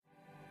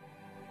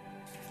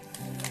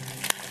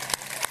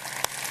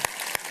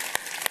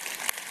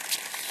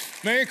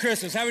Merry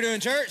Christmas. How we doing,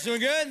 church?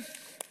 Doing good?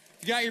 If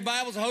you got your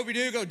Bibles, I hope you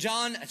do. Go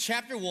John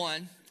chapter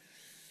 1.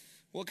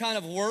 What kind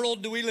of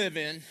world do we live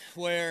in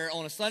where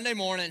on a Sunday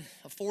morning,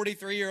 a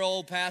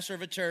 43-year-old pastor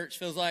of a church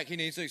feels like he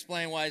needs to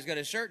explain why he's got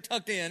his shirt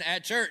tucked in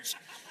at church?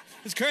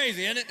 It's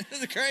crazy, isn't it?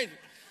 It's crazy.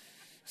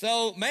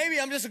 So maybe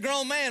I'm just a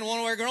grown man,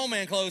 want to wear grown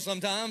man clothes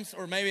sometimes,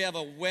 or maybe I have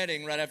a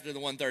wedding right after the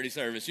 1:30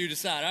 service. You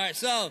decide. All right,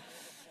 so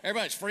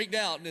everybody's freaked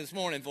out this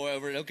morning for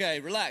over it. Okay,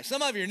 relax.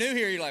 Some of you are new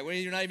here. You're like, well,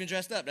 you're not even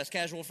dressed up. That's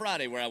Casual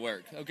Friday where I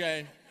work.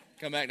 Okay,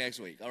 come back next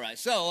week. All right,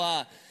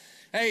 so,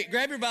 hey,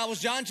 grab your Bibles,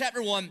 John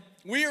chapter 1.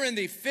 We are in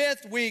the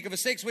 5th week of a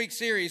 6-week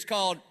series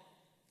called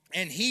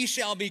And He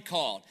Shall Be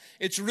Called.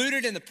 It's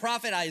rooted in the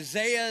prophet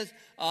Isaiah's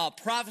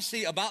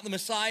prophecy about the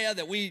Messiah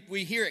that we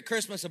hear at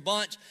Christmas a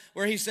bunch,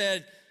 where he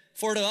said,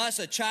 for to us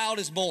a child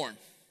is born,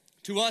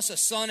 to us a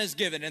son is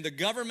given, and the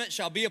government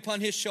shall be upon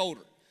his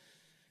shoulder.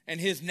 And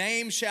his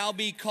name shall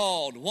be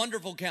called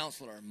Wonderful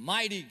Counselor,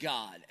 Mighty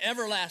God,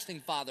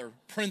 Everlasting Father,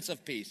 Prince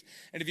of Peace.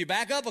 And if you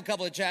back up a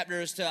couple of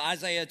chapters to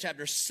Isaiah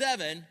chapter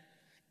 7,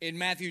 in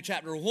Matthew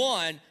chapter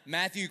 1,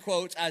 Matthew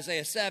quotes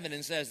Isaiah 7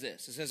 and says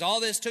this. It says, all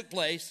this took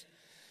place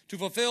to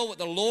fulfill what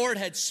the Lord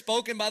had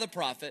spoken by the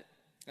prophet.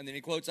 And then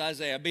he quotes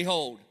Isaiah,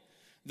 behold,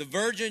 the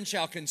virgin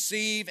shall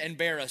conceive and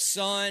bear a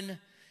son,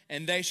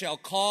 and they shall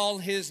call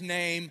his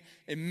name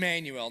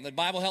Immanuel. And the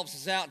Bible helps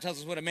us out and tells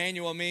us what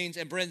Immanuel means.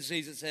 In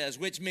parentheses it says,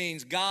 which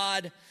means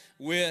God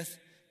with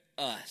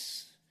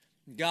us.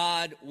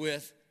 God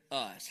with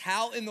us.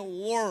 How in the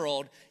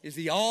world is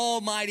the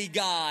Almighty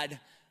God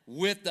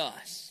with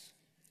us?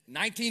 In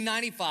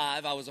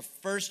 1995, I was a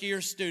first-year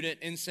student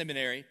in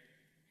seminary,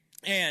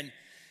 and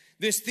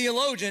this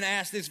theologian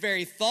asked this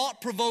very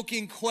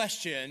thought-provoking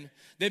question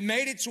that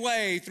made its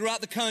way throughout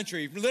the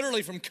country,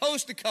 literally from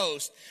coast to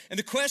coast. And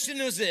the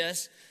question was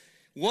this: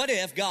 what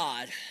if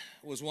God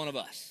was one of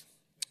us?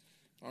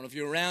 I don't know if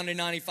you were around in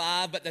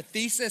 95, but the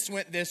thesis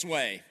went this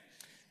way.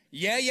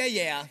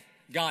 Yeah,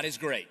 God is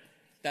great.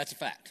 That's a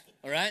fact,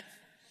 all right?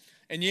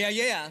 And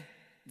yeah,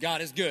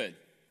 God is good.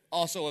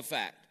 Also a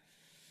fact.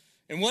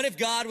 And what if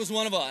God was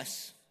one of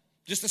us?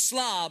 Just a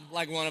slob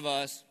like one of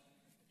us?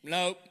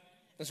 Nope.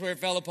 That's where it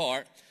fell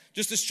apart.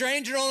 Just a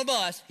stranger on the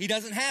bus. He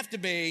doesn't have to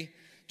be.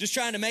 Just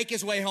trying to make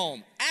his way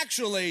home.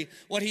 Actually,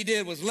 what he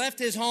did was left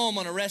his home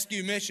on a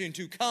rescue mission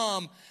to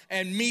come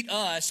and meet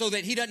us so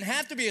that he doesn't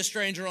have to be a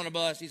stranger on a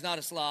bus. He's not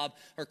a slob.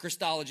 Her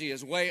Christology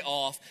is way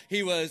off.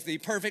 He was the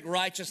perfect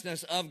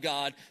righteousness of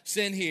God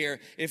sent here.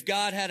 If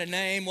God had a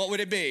name, what would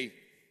it be?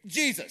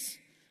 Jesus.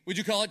 Would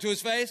you call it to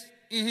his face?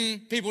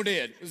 People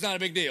did. It's not a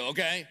big deal,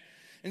 okay?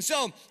 And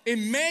so,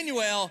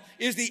 Immanuel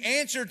is the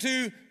answer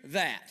to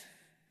that.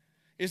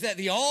 Is that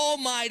the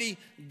Almighty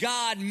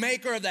God,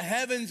 maker of the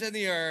heavens and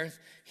the earth,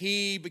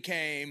 he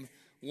became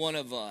one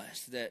of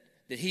us. That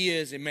he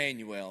is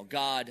Immanuel,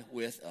 God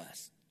with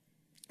us.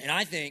 And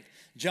I think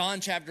John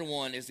chapter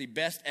 1 is the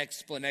best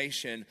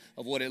explanation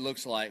of what it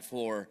looks like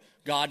for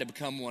God to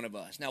become one of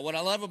us. Now, what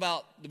I love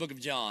about the book of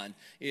John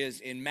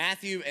is in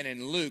Matthew and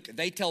in Luke,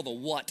 they tell the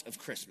what of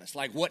Christmas,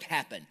 like what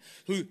happened,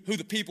 who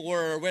the people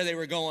were, where they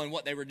were going,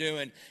 what they were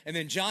doing. And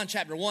then John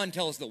chapter 1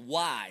 tells the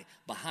why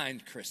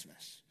behind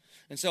Christmas.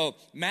 And so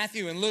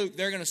Matthew and Luke,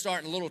 they're going to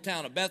start in the little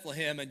town of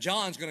Bethlehem, and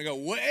John's going to go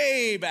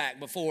way back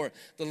before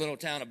the little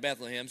town of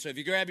Bethlehem. So if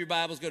you grab your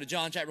Bibles, go to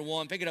John chapter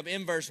 1, pick it up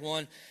in verse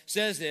 1. It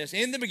says this,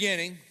 in the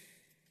beginning,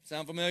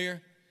 sound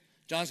familiar?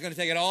 John's going to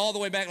take it all the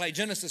way back like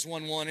Genesis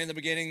 1:1, in the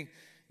beginning,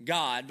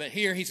 God. But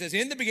here he says,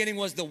 in the beginning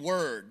was the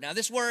Word. Now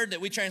this word that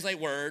we translate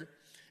word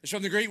is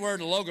from the Greek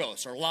word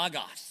logos or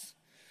logos.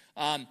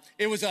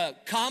 It was a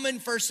common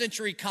first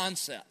century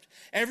concept.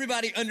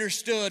 Everybody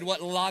understood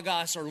what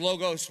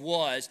logos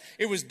was.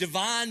 It was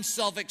divine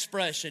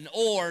self-expression,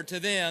 or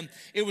to them,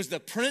 it was the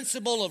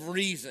principle of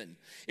reason.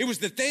 It was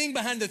the thing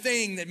behind the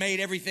thing that made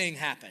everything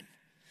happen.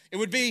 It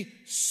would be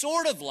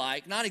sort of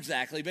like, not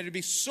exactly, but it would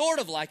be sort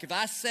of like if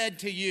I said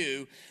to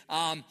you,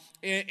 a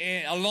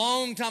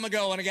long time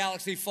ago in a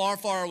galaxy far,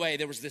 far away,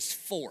 there was this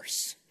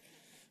force.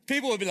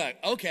 People would be like,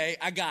 okay,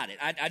 I got it.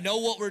 I know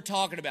what we're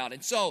talking about.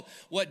 And so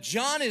what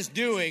John is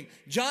doing,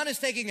 John is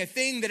taking a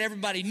thing that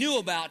everybody knew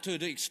about to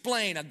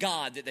explain a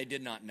God that they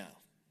did not know.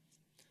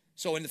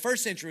 So in the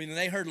first century, when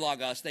they heard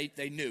logos,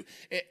 they knew.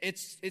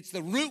 It's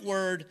the root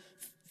word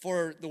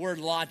for the word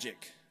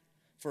logic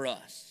for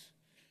us.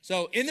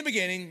 So in the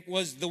beginning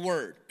was the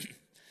Word.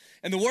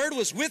 And the Word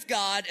was with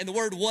God, and the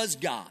Word was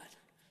God.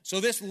 So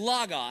this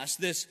logos,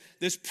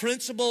 this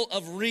principle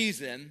of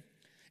reason,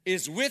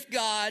 is with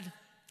God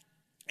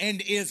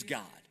and is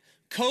God,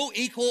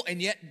 co-equal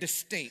and yet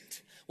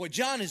distinct. What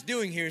John is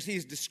doing here is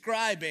he's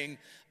describing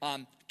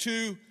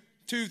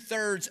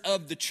two-thirds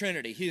of the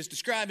Trinity. He is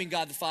describing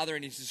God the Father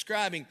and he's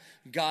describing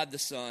God the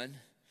Son.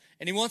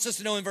 And he wants us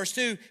to know in verse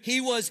 2,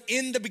 he was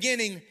in the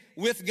beginning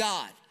with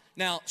God.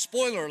 Now,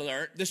 spoiler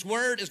alert, this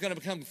word is going to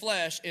become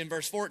flesh in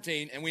verse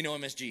 14, and we know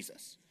him as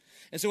Jesus.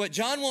 And so what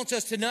John wants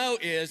us to know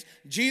is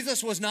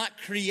Jesus was not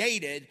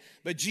created,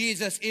 but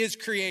Jesus is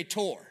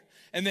creator.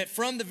 And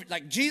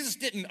that Jesus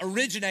didn't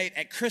originate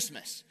at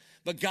Christmas,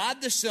 but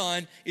God the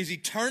Son is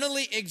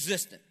eternally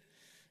existent.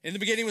 In the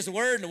beginning was the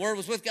Word, and the Word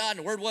was with God, and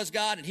the Word was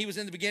God, and he was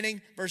in the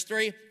beginning. Verse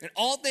 3, and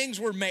all things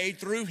were made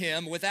through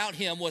him. Without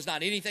him was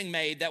not anything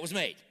made that was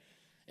made.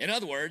 In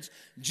other words,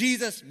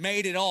 Jesus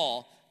made it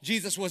all.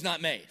 Jesus was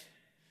not made.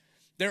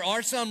 There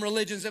are some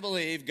religions that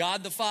believe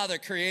God the Father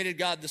created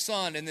God the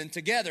Son, and then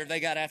together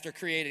they got after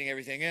creating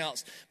everything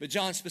else. But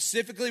John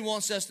specifically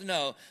wants us to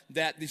know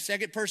that the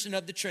second person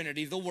of the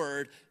Trinity, the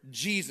Word,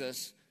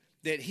 Jesus,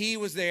 that he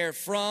was there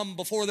from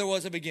before there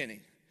was a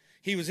beginning.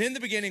 He was in the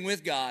beginning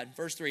with God,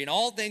 verse 3, and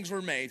all things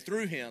were made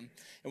through him,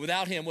 and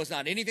without him was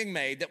not anything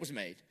made that was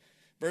made.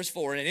 Verse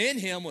 4, and in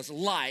him was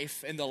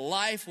life, and the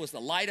life was the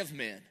light of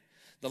men.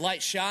 The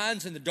light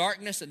shines in the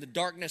darkness, and the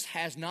darkness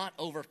has not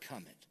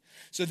overcome it.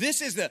 So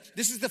this is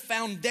the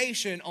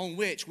foundation on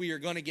which we are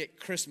going to get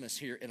Christmas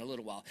here in a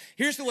little while.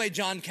 Here's the way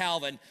John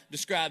Calvin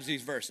describes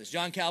these verses.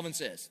 John Calvin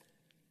says,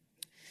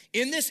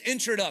 in this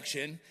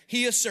introduction,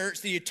 he asserts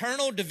the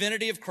eternal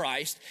divinity of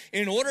Christ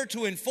in order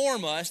to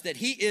inform us that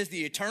he is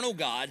the eternal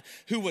God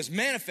who was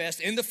manifest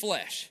in the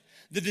flesh.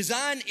 The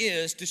design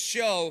is to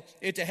show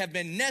it to have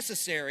been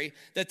necessary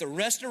that the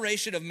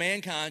restoration of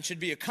mankind should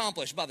be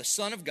accomplished by the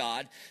Son of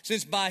God,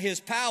 since by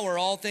his power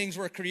all things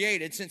were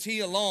created, since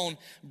he alone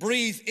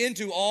breathed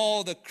into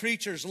all the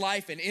creatures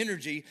life and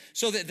energy,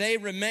 so that they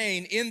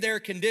remain in their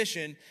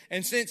condition,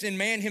 and since in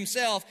man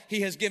himself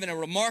he has given a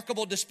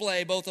remarkable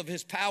display both of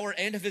his power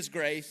and of his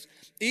grace,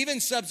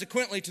 even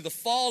subsequently to the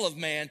fall of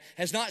man,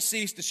 has not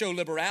ceased to show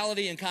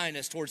liberality and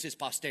kindness towards his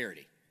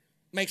posterity.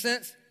 Make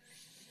sense?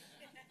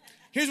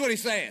 Here's what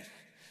he's saying.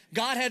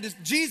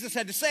 Jesus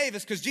had to save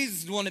us because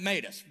Jesus is the one that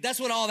made us. That's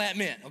what all that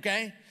meant,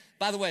 okay?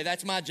 By the way,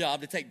 that's my job,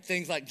 to take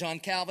things like John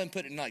Calvin,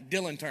 put it in like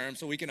Dylan terms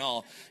so we can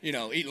all,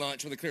 eat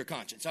lunch with a clear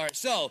conscience. All right,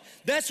 so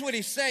that's what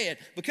he's saying.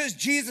 Because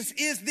Jesus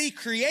is the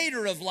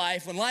creator of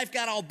life, when life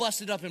got all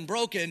busted up and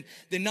broken,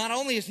 then not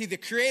only is he the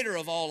creator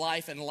of all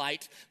life and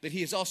light, but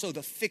he is also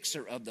the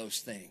fixer of those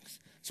things.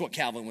 That's what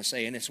Calvin was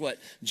saying. It's what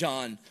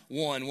John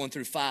 1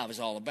 through 5 is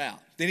all about.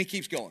 Then he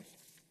keeps going.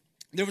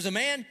 There was a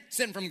man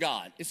sent from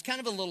God. It's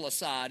kind of a little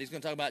aside. He's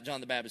going to talk about John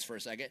the Baptist for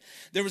a second.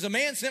 There was a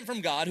man sent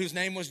from God whose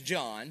name was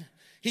John.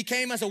 He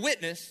came as a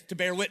witness to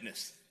bear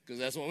witness, because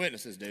that's what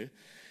witnesses do.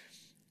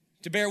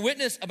 To bear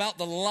witness about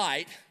the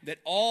light, that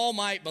all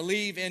might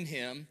believe in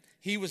him.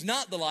 He was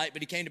not the light,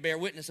 but he came to bear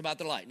witness about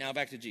the light. Now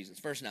back to Jesus,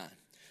 verse 9.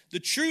 The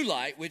true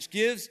light, which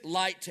gives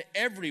light to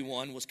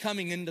everyone, was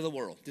coming into the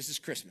world. This is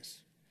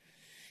Christmas.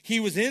 He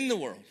was in the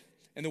world,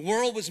 and the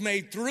world was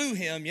made through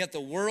him, yet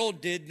the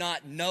world did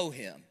not know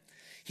him.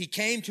 He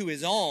came to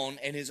his own,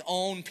 and his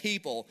own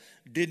people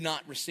did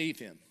not receive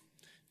him.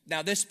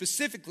 Now, this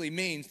specifically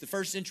means the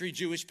first century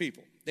Jewish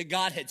people that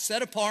God had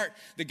set apart,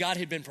 that God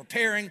had been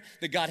preparing,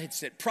 that God had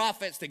sent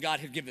prophets, that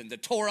God had given the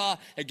Torah,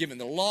 had given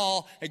the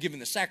law, had given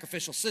the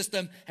sacrificial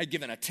system, had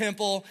given a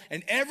temple,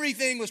 and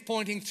everything was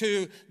pointing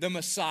to the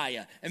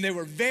Messiah. And they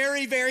were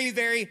very, very,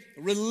 very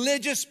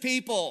religious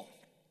people.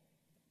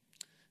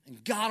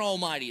 And God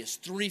Almighty is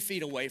 3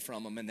 feet away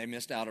from them, and they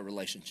missed out a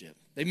relationship.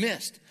 They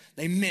missed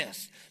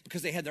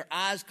because they had their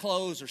eyes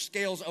closed or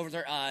scales over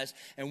their eyes,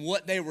 and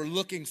what they were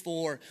looking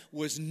for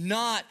was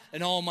not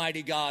an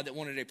almighty God that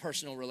wanted a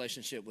personal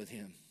relationship with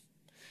him.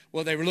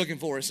 What they were looking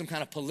for is some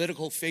kind of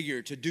political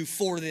figure to do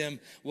for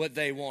them what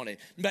they wanted.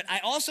 But I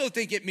also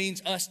think it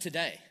means us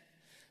today.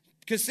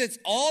 Because since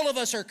all of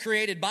us are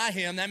created by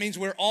him, that means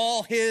we're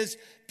all his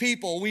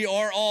people. We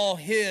are all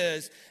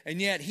his,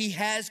 and yet he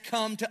has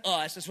come to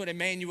us. That's what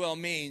Immanuel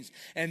means.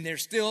 And there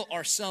still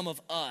are some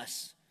of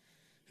us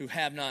who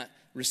have not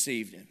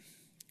received him.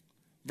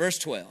 Verse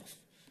 12,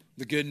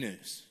 the good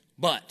news.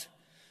 But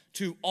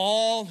to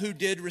all who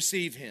did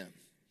receive him,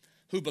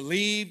 who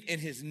believed in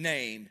his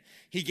name,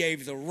 he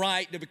gave the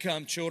right to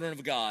become children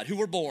of God, who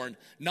were born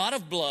not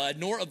of blood,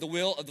 nor of the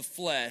will of the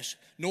flesh,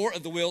 nor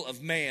of the will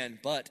of man,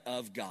 but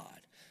of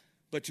God.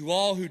 But to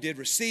all who did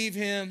receive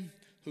him,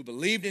 who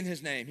believed in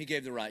his name, he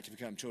gave the right to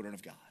become children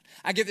of God.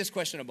 I get this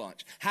question a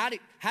bunch. How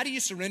do you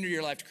surrender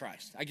your life to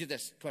Christ? I get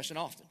this question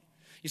often.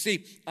 You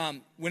see,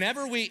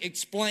 whenever we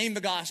explain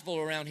the gospel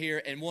around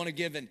here and want to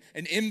give an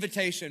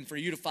invitation for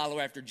you to follow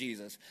after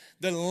Jesus,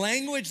 the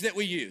language that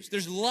we use,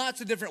 there's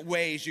lots of different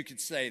ways you could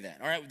say that.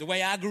 All right, the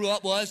way I grew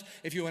up was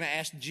if you want to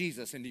ask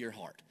Jesus into your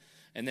heart.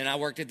 And then I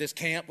worked at this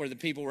camp where the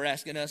people were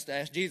asking us to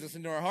ask Jesus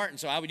into our heart. And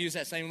so I would use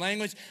that same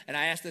language. And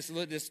I asked this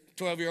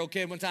 12-year-old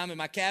kid one time in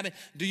my cabin,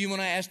 do you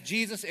want to ask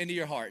Jesus into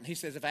your heart? And he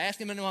says, if I ask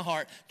him into my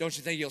heart, don't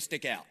you think he'll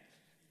stick out?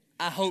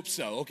 I hope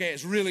so, okay?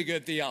 It's really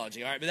good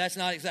theology, all right? But that's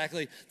not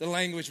exactly the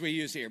language we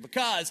use here.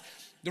 Because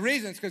the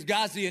reason is because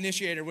God's the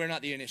initiator, we're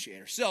not the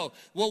initiator. So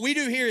what we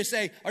do here is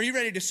say, are you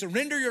ready to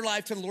surrender your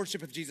life to the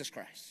lordship of Jesus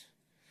Christ?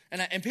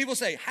 And people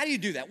say, how do you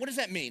do that? What does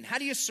that mean? How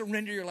do you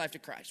surrender your life to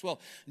Christ? Well,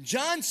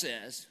 John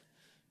says,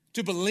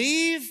 to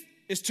believe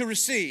is to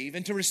receive,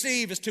 and to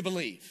receive is to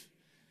believe.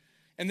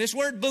 And this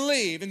word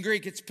believe, in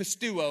Greek, it's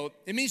pisteuo.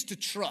 It means to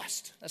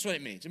trust. That's what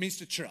it means. It means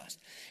to trust.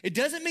 It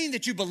doesn't mean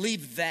that you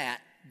believe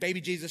that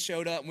baby Jesus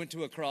showed up and went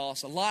to a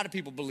cross. A lot of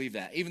people believe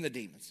that, even the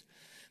demons.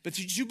 But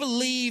that you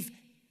believe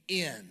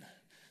in,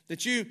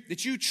 that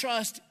you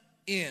trust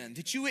in,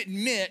 that you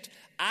admit,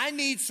 I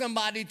need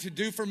somebody to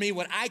do for me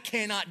what I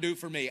cannot do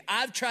for me.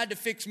 I've tried to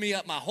fix me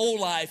up my whole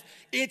life.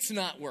 It's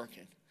not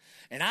working.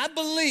 And I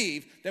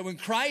believe that when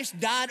Christ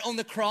died on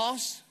the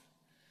cross,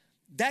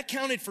 that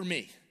counted for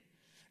me.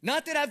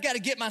 Not that I've got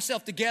to get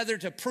myself together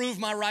to prove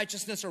my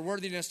righteousness or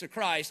worthiness to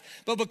Christ,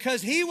 but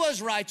because he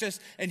was righteous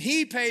and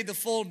he paid the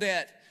full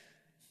debt,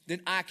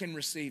 then I can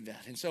receive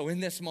that. And so in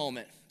this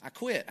moment, I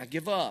quit, I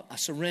give up, I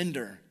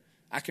surrender,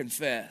 I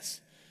confess,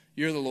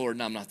 you're the Lord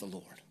and I'm not the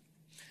Lord.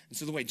 And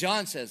so the way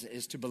John says it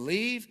is to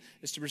believe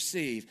is to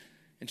receive,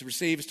 and to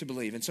receive is to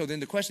believe. And so then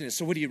the question is,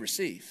 so what do you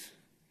receive?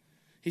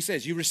 He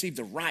says you receive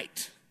the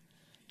right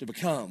to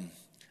become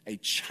a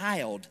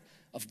child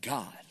of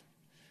God.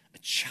 A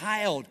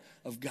child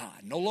of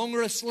God. No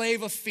longer a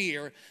slave of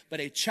fear, but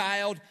a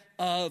child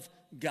of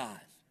God.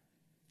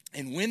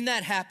 And when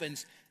that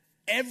happens,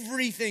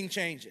 everything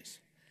changes.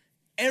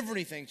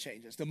 Everything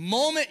changes. The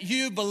moment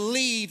you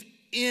believe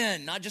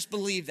in, not just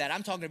believe that,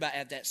 I'm talking about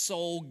at that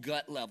soul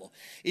gut level.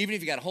 Even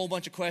if you got a whole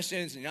bunch of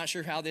questions and you're not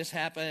sure how this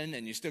happened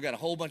and you still got a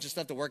whole bunch of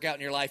stuff to work out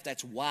in your life,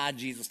 that's why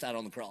Jesus died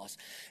on the cross.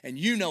 And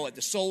you know at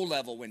the soul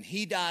level, when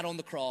he died on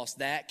the cross,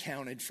 that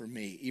counted for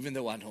me, even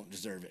though I don't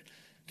deserve it.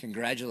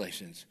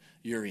 Congratulations,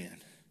 you're in.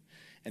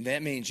 And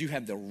that means you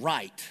have the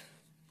right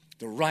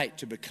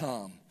to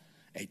become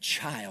a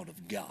child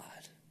of God.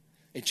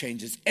 It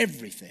changes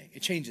everything.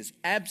 It changes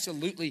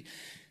absolutely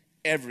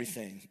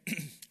everything.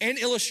 An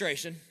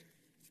illustration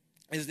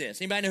is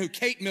this. Anybody know who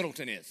Kate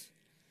Middleton is?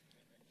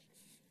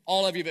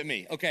 All of you but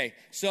me. Okay,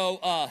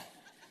 so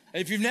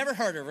if you've never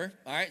heard of her,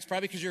 all right, it's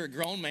probably because you're a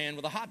grown man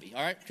with a hobby,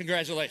 all right?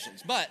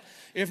 Congratulations. But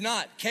if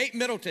not, Kate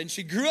Middleton,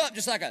 she grew up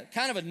just like a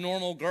kind of a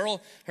normal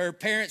girl. Her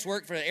parents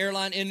worked for the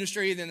airline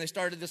industry, then they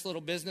started this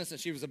little business, and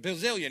she was a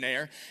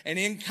bazillionaire. And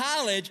in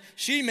college,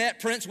 she met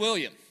Prince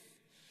William.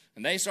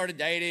 And they started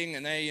dating,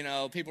 and they,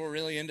 people were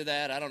really into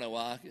that. I don't know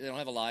why. They don't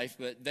have a life,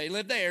 but they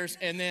lived theirs,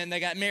 and then they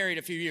got married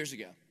a few years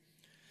ago.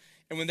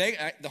 And when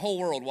the whole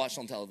world watched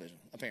on television,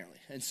 apparently.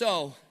 And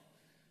so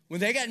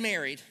when they got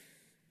married,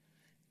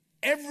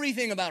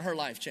 everything about her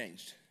life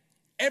changed.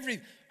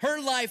 Her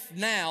life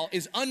now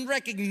is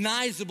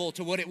unrecognizable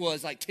to what it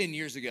was like 10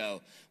 years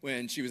ago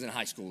when she was in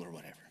high school or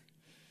whatever.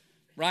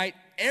 Right?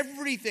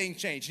 Everything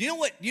changed. You know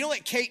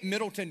what Kate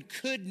Middleton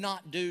could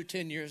not do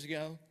 10 years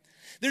ago?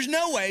 There's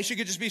no way she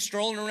could just be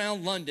strolling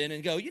around London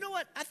and go, you know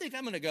what, I think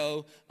I'm going to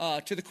go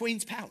to the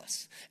Queen's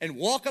Palace and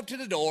walk up to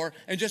the door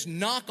and just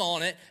knock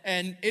on it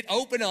and it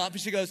open up and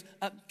she goes,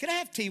 can I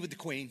have tea with the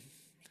Queen?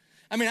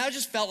 I mean, I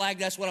just felt like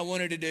that's what I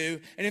wanted to do.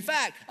 And in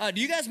fact,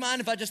 do you guys mind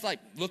if I just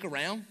look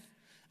around?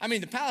 I mean,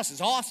 the palace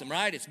is awesome,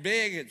 right? It's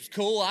big, it's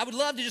cool. I would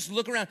love to just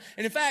look around.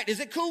 And in fact, is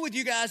it cool with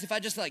you guys if I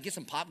just get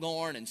some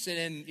popcorn and sit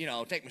in,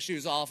 take my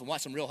shoes off and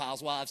watch some Real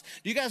Housewives?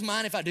 Do you guys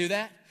mind if I do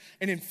that?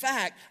 And in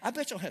fact, I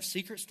bet you'll have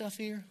secret stuff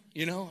here, I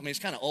mean, it's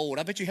kind of old.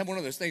 I bet you have one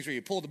of those things where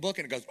you pull the book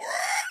and it goes,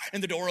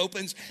 and the door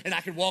opens and I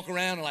can walk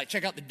around and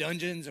check out the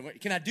dungeons.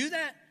 Can I do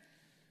that?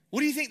 What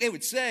do you think they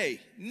would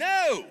say?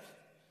 No.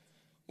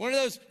 One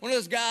of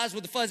those guys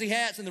with the fuzzy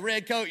hats and the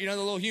red coat, the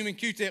little human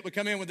Q-tip would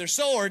come in with their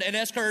sword and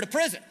escort her to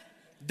prison.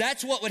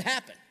 That's what would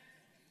happen.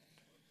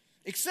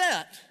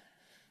 Except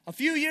a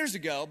few years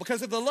ago,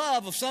 because of the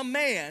love of some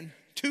man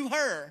to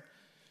her,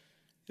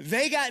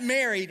 they got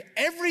married.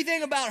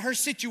 Everything about her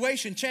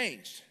situation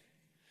changed.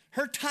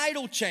 Her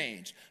title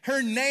changed.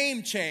 Her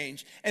name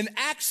changed. And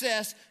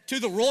access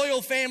to the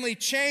royal family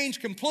changed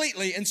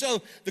completely. And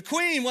so the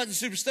Queen wasn't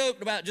super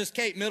stoked about just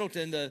Kate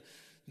Middleton, the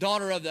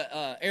daughter of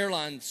the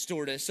airline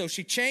stewardess. So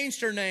she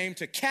changed her name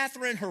to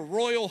Catherine, Her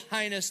Royal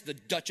Highness, the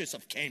Duchess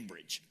of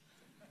Cambridge.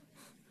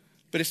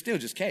 But it's still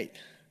just Kate.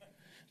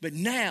 But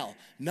now,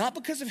 not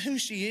because of who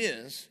she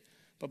is,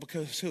 but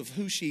because of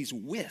who she's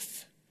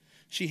with,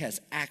 she has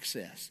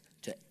access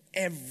to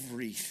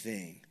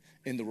everything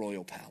in the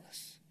royal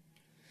palace.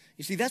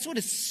 You see, that's what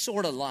it's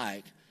sort of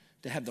like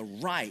to have the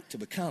right to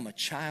become a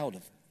child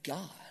of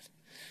God.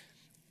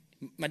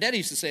 My daddy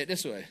used to say it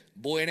this way,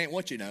 boy, it ain't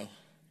what you know.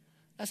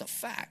 That's a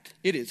fact.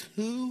 It is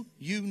who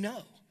you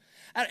know.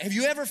 Have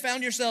you ever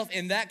found yourself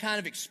in that kind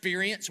of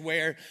experience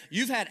where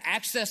you've had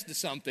access to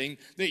something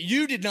that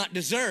you did not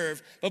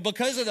deserve, but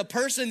because of the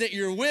person that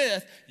you're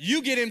with,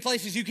 you get in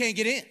places you can't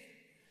get in?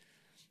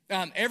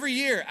 Every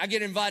year, I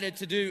get invited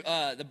to do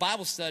the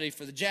Bible study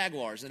for the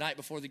Jaguars the night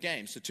before the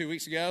game. So 2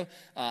 weeks ago,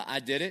 I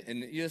did it,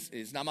 and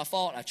it's not my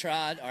fault. I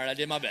tried. All right, I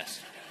did my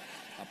best.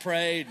 I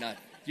prayed, and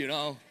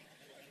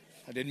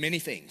I did many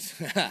things.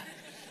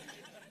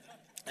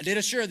 I did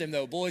assure them,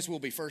 though, boys will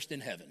be first in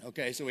heaven.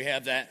 Okay, so we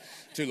have that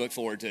to look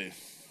forward to.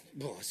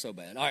 Oh, it's so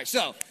bad. All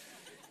right,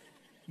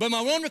 but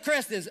my one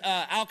request is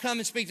I'll come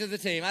and speak to the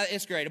team.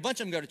 It's great. A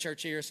bunch of them go to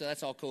church here, so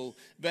that's all cool.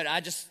 But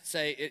I just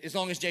say, as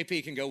long as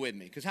JP can go with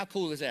me. Because how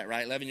cool is that,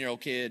 right?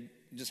 11-year-old kid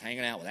just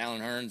hanging out with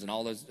Alan Hearns and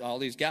all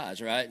these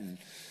guys, right? And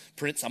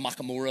Prince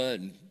Amakamura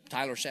and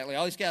Tyler Shatley.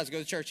 All these guys go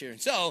to church here.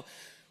 And so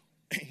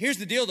here's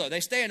the deal, though. They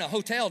stay in a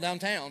hotel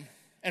downtown.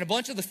 And a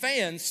bunch of the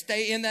fans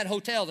stay in that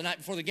hotel the night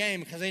before the game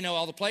because they know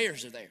all the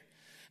players are there.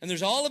 And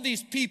there's all of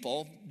these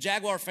people,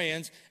 Jaguar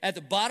fans, at the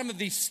bottom of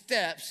these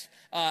steps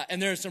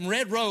and there's some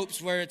red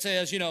ropes where it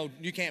says,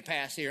 you can't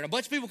pass here. And a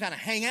bunch of people kind of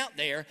hang out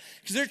there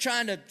because they're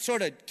trying to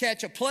sort of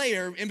catch a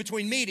player in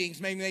between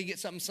meetings. Maybe they get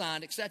something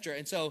signed, etc.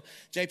 And so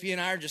JP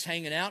and I are just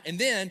hanging out. And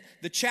then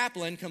the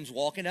chaplain comes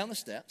walking down the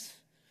steps.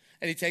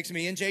 And he takes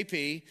me and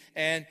JP,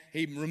 and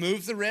he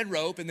removes the red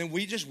rope, and then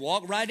we just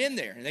walk right in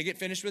there. And they get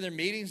finished with their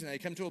meetings, and they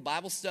come to a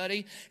Bible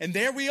study. And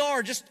there we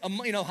are, just,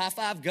 high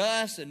five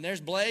Gus, and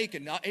there's Blake,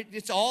 and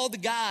it's all the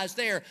guys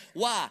there.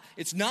 Why?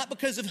 It's not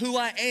because of who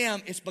I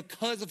am. It's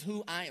because of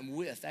who I am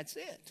with. That's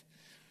it.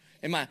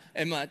 And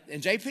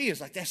JP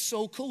is like, that's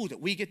so cool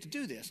that we get to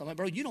do this. I'm like,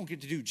 bro, you don't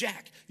get to do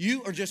jack.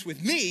 You are just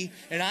with me,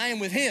 and I am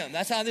with him.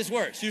 That's how this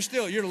works.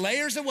 You're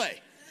layers away.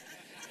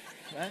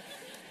 Right?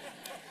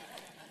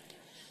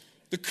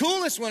 The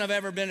coolest one I've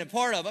ever been a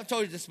part of, I've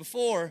told you this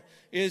before,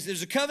 is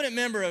there's a covenant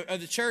member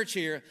of the church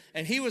here,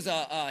 and he was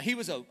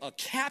a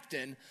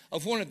captain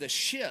of one of the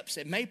ships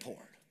at Mayport.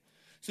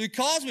 So he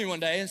calls me one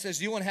day and says,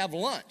 do you want to have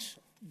lunch?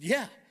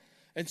 Yeah.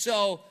 And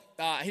so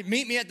he'd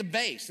meet me at the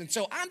base. And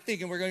so I'm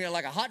thinking we're going to get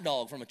like a hot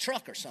dog from a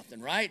truck or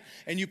something, right?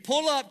 And you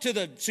pull up to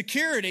the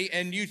security,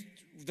 and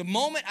the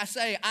moment I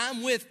say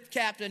I'm with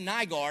Captain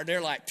Nygaard,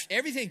 they're like,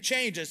 everything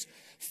changes.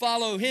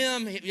 Follow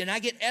him, and I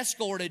get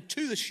escorted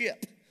to the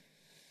ship.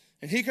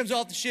 And he comes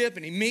off the ship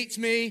and he meets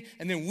me,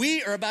 and then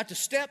we are about to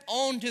step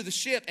onto the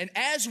ship. And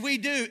as we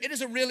do, it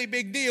is a really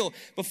big deal.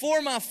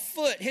 Before my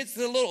foot hits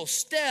the little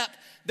step,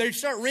 they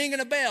start ringing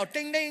a bell.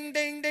 Ding, ding,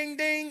 ding, ding,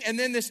 ding. And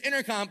then this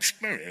intercom.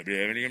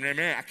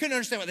 I couldn't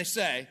understand what they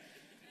say.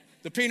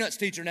 The Peanuts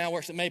teacher now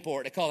works at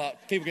Mayport. They call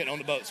out people getting on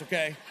the boats,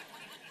 okay?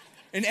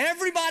 And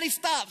everybody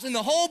stops. In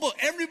the whole boat,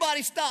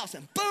 everybody stops.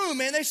 And boom,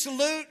 man, they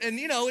salute. And,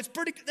 it's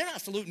pretty, they're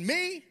not saluting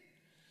me.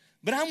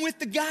 But I'm with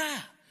the guy.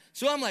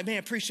 So I'm like, man,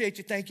 appreciate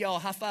you. Thank y'all.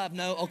 High five.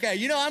 No.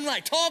 Okay. I'm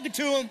like talking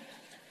to him.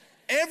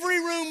 Every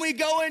room we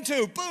go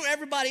into, boom,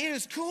 everybody. It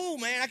is cool,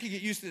 man. I could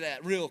get used to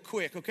that real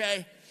quick,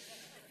 okay?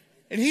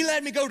 And he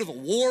let me go to the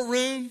war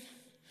room.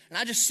 And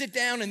I just sit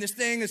down in this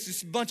thing. It's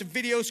just a bunch of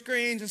video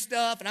screens and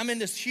stuff. And I'm in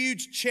this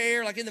huge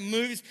chair like in the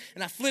movies.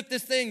 And I flip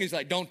this thing. He's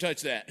like, don't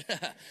touch that.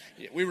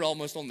 Yeah, we were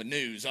almost on the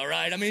news, all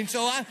right?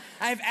 So I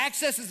have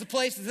access to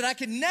places that I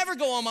could never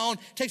go on my own.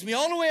 It takes me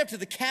all the way up to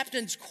the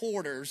captain's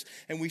quarters.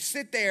 And we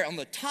sit there on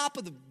the top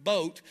of the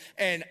boat.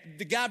 And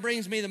the guy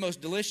brings me the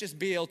most delicious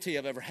BLT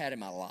I've ever had in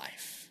my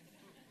life.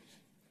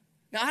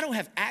 Now, I don't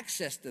have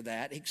access to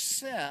that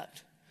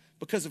except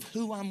because of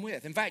who I'm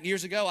with. In fact,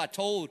 years ago, I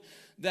told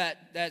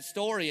that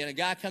story, and a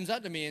guy comes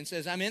up to me and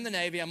says, I'm in the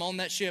Navy, I'm on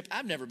that ship,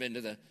 I've never been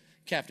to the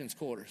captain's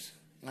quarters.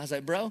 And I was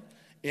like, bro,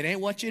 it ain't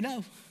what you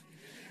know.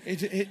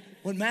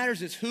 What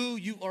matters is who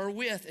you are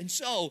with. And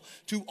so,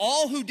 to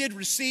all who did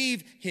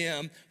receive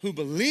him, who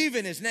believe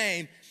in his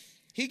name,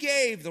 he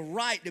gave the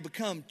right to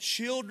become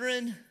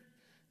children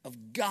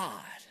of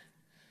God.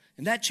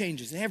 And that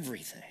changes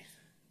everything.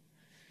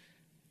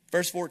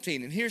 Verse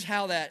 14, and here's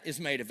how that is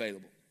made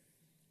available.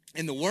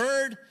 And the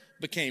Word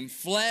became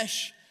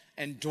flesh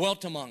and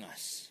dwelt among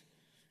us.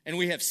 And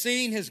we have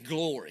seen his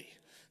glory.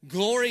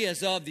 Glory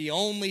as of the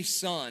only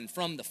Son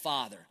from the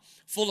Father,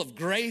 full of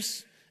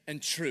grace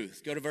and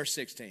truth. Go to verse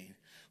 16.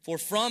 For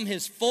from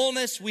his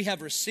fullness we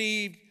have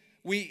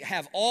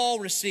all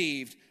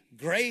received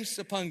grace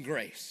upon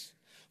grace.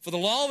 For the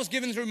law was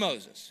given through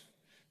Moses.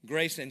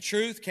 Grace and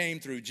truth came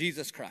through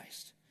Jesus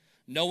Christ.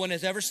 No one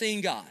has ever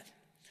seen God,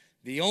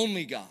 the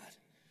only God,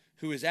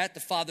 who is at the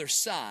Father's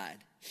side.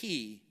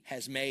 He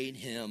has made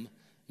him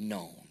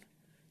known.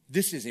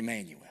 This is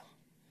Immanuel.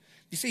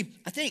 You see,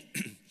 I think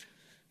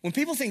when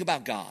people think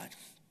about God,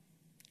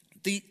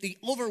 the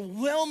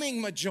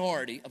overwhelming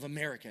majority of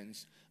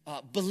Americans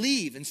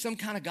believe in some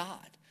kind of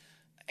God.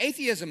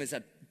 Atheism is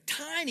a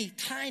tiny,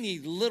 tiny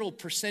little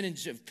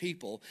percentage of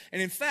people.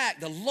 And in fact,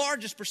 the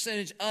largest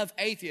percentage of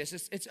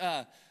atheists, it's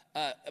a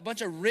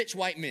bunch of rich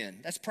white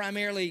men. That's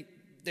primarily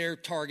their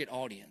target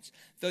audience.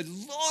 The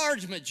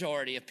large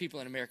majority of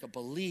people in America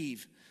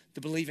believe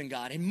in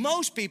God. And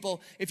most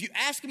people, if you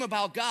ask them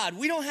about God,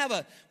 we don't have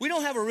a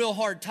real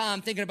hard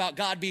time thinking about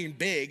God being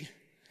big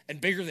and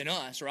bigger than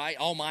us, right?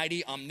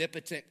 Almighty,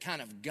 omnipotent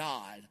kind of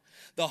God.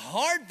 The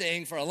hard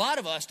thing for a lot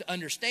of us to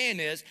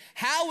understand is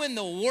how in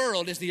the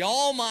world is the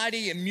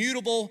almighty,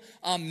 immutable,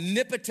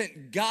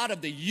 omnipotent God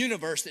of the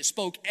universe that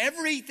spoke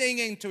everything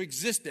into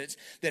existence,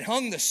 that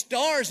hung the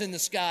stars in the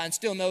sky and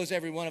still knows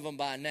every one of them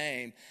by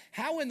name,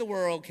 how in the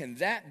world can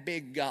that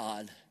big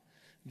God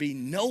be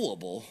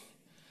knowable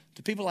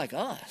to people like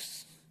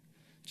us?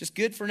 Just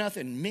good for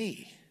nothing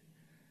me.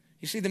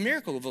 You see, the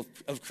miracle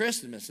of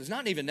Christmas is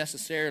not even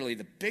necessarily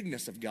the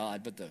bigness of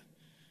God, but the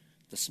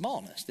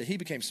smallness, that he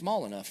became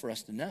small enough for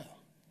us to know,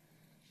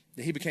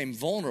 that he became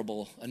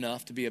vulnerable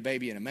enough to be a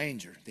baby in a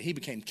manger, that he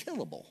became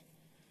killable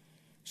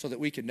so that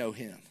we could know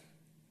him.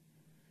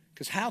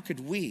 Because how could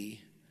we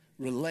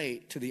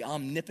relate to the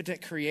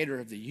omnipotent creator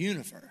of the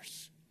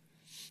universe?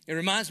 It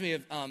reminds me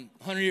of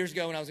 100 years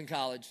ago when I was in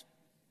college.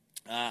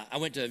 I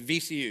went to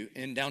VCU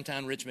in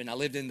downtown Richmond. I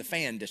lived in the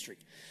Fan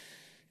District.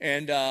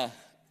 And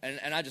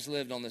And I just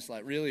lived on this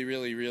like really,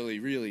 really, really,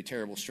 really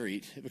terrible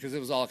street because it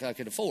was all I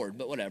could afford,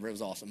 but whatever, it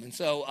was awesome. And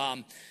so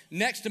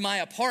next to my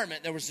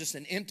apartment, there was just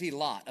an empty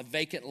lot, a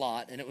vacant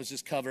lot, and it was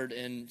just covered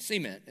in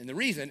cement. And the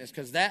reason is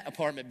because that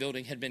apartment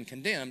building had been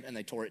condemned and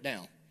they tore it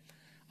down.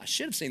 I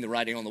should have seen the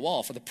writing on the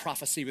wall for the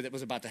prophecy that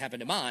was about to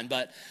happen to mine,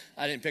 but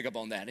I didn't pick up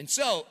on that. And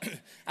so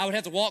I would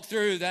have to walk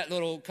through that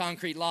little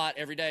concrete lot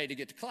every day to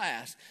get to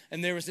class.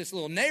 And there was this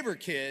little neighbor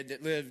kid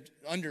that lived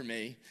under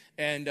me,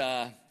 and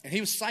he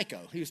was psycho.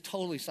 He was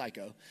totally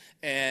psycho.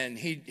 And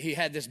he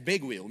had this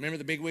big wheel. Remember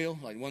the big wheel?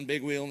 Like one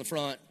big wheel in the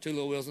front, two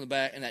little wheels in the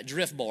back, and that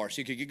drift bar so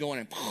you could get going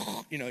and,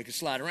 he could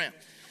slide around.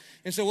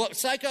 And so what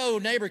psycho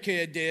neighbor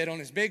kid did on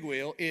his big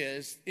wheel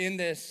is in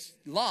this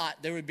lot,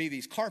 there would be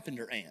these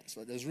carpenter ants,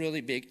 like those really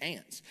big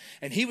ants.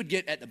 And he would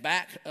get at the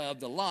back of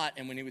the lot,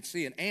 and when he would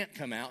see an ant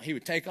come out, he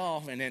would take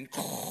off and then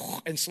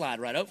and slide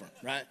right over,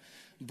 right?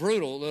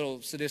 Brutal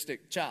little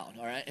sadistic child,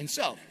 all right? And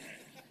so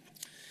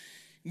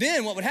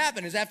then what would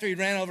happen is after he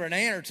ran over an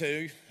ant or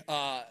two,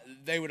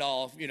 they would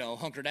all,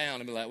 hunker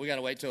down and be like, we got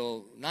to wait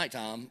till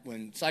nighttime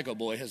when Psycho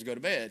Boy has to go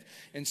to bed.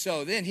 And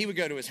so then he would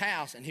go to his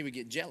house and he would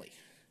get jelly.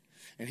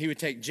 And he would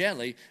take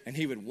jelly and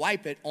he would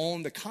wipe it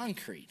on the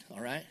concrete, all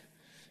right?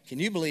 Can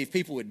you believe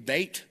people would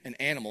bait an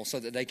animal so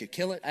that they could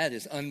kill it? That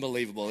is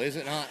unbelievable, is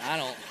it not? I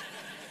don't.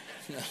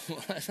 No.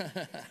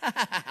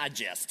 I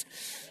jest.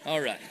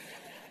 All right.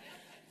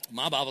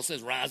 My Bible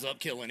says rise up,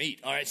 kill, and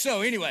eat. All right,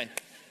 so anyway.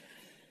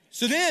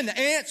 So then the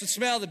ants would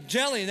smell the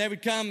jelly and they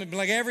would come and be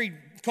like every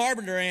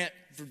carpenter ant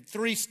from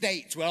 3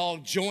 states would all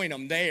join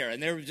them there.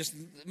 And there were just,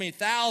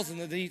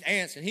 thousands of these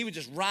ants. And he would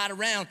just ride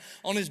around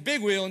on his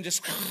big wheel and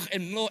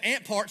and little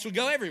ant parts would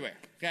go everywhere,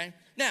 okay?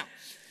 Now,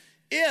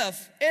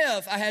 if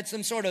I had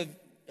some sort of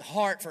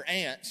heart for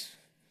ants,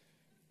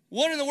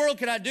 what in the world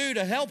could I do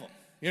to help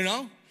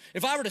them,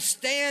 If I were to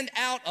stand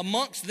out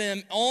amongst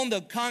them on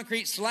the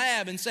concrete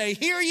slab and say,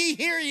 hear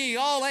ye,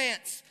 all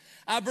ants.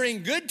 I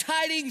bring good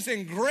tidings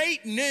and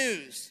great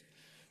news.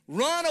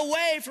 Run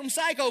away from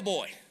Psycho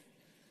Boy.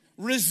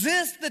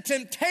 Resist the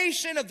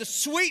temptation of the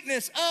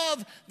sweetness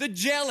of the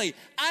jelly.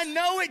 I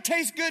know it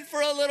tastes good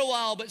for a little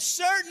while, but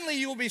certainly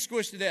you will be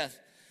squished to death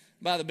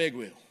by the big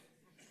wheel.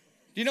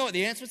 Do you know what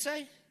the ants would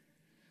say?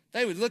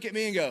 They would look at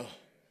me and go,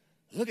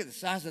 look at the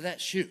size of that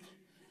shoe.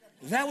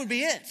 That would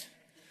be it.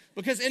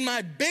 Because in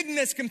my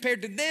bigness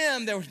compared to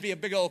them, there would be a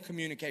big old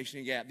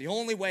communication gap. The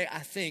only way I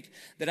think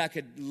that I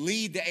could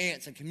lead the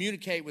ants and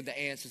communicate with the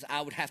ants is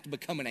I would have to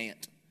become an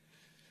ant.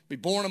 Be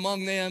born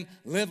among them,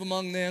 live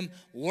among them,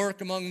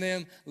 work among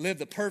them, live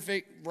the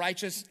perfect,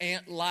 righteous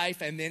ant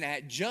life, and then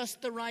at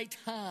just the right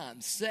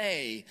time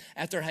say,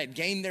 after I had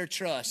gained their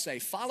trust, say,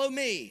 follow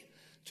me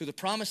to the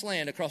promised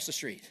land across the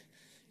street.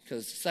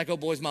 Because Psycho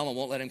Boy's mama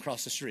won't let him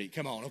cross the street.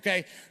 Come on,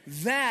 okay?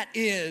 That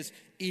is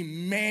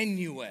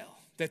Immanuel,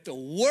 that the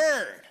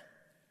Word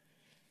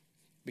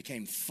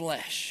became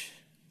flesh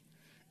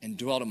and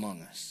dwelt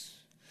among us.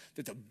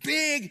 That the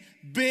big,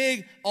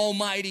 big,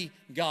 almighty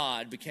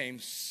God became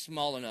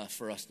small enough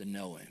for us to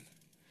know him.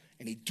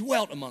 And he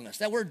dwelt among us.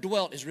 That word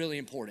dwelt is really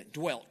important.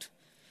 Dwelt.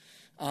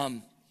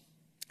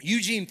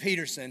 Eugene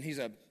Peterson, he's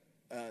a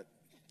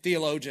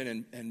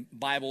theologian and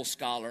Bible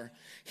scholar.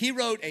 He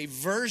wrote a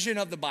version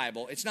of the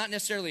Bible. It's not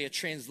necessarily a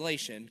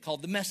translation,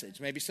 called The Message.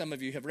 Maybe some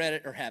of you have read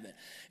it or haven't.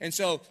 And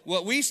so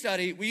what we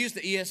study, we use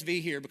the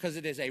ESV here because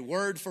it is a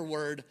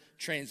word-for-word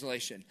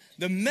translation.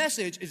 The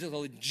Message is a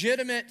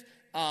legitimate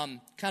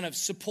kind of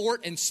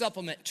support and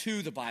supplement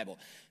to the Bible.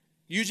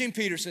 Eugene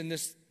Peterson,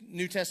 this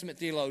New Testament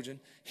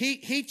theologian,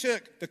 he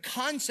took the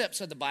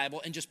concepts of the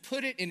Bible and just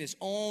put it in his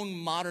own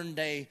modern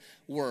day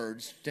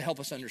words to help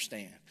us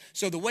understand.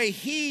 So the way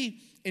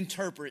he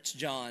interprets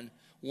John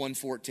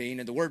 1:14,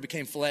 and the Word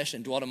became flesh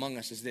and dwelt among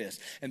us, is this: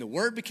 and the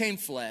Word became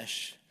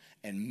flesh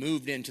and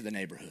moved into the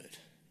neighborhood.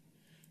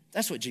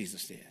 That's what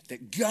Jesus did.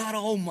 That God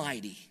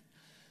Almighty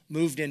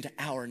moved into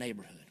our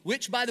neighborhood.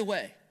 Which, by the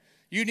way,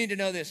 you need to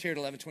know this here at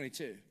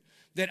 1122,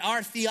 that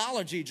our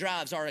theology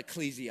drives our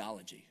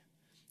ecclesiology.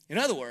 In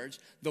other words,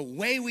 the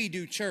way we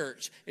do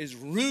church is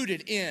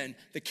rooted in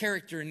the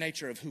character and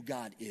nature of who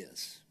God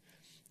is.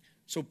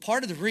 So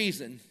part of the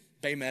reason,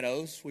 Bay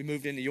Meadows, we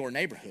moved into your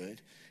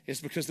neighborhood is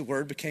because the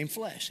Word became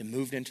flesh and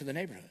moved into the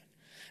neighborhood.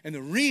 And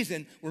the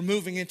reason we're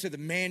moving into the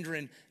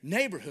Mandarin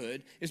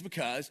neighborhood is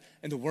because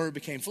the Word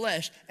became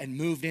flesh and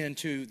moved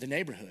into the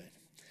neighborhood.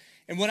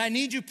 And what I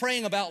need you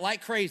praying about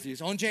like crazy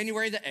is on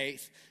January the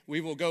 8th,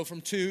 we will go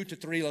from 2 to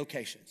 3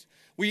 locations.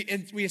 We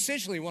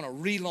essentially want to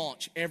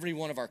relaunch every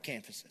one of our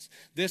campuses.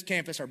 This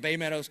campus, our Bay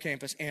Meadows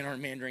campus, and our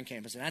Mandarin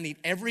campus. And I need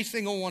every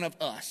single one of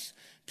us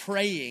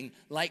praying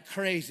like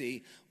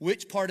crazy,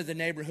 which part of the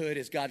neighborhood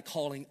is God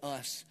calling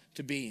us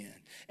to be in.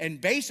 And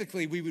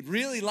basically, we would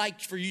really like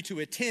for you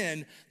to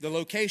attend the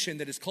location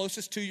that is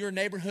closest to your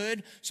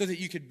neighborhood so that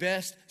you could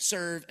best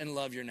serve and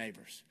love your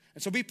neighbors.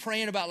 And so be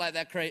praying about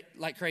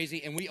like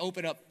crazy, and we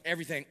open up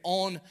everything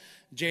on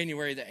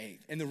January the 8th.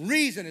 And the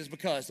reason is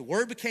because the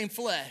Word became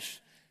flesh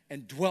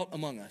and dwelt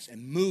among us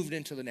and moved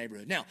into the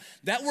neighborhood. Now,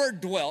 that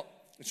word dwelt,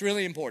 it's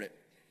really important.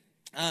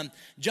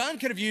 John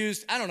could have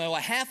used, I don't know, a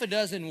half a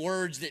dozen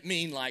words that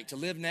mean like to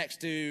live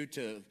next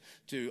to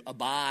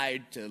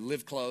abide, to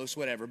live close,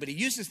 whatever. But he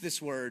uses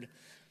this word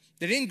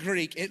that in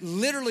Greek, it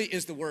literally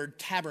is the word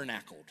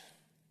tabernacled.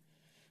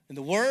 And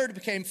the word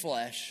became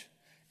flesh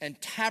and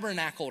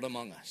tabernacled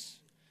among us.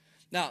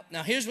 Now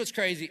here's what's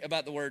crazy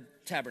about the word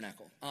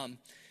tabernacle.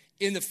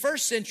 In the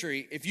first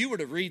century, if you were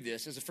to read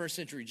this as a first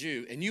century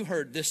Jew and you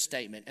heard this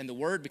statement, and the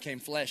word became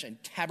flesh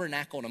and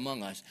tabernacled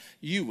among us,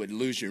 you would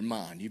lose your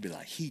mind. You'd be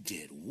like, he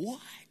did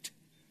what?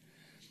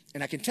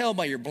 And I can tell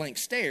by your blank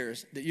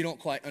stares that you don't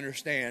quite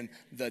understand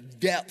the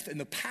depth and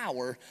the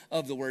power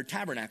of the word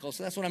tabernacle.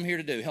 So that's what I'm here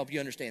to do, help you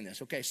understand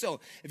this. Okay, so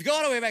if you go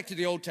all the way back to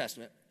the Old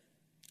Testament,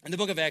 in the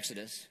book of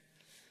Exodus,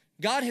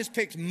 God has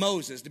picked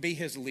Moses to be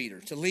his leader,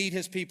 to lead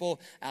his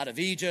people out of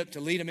Egypt, to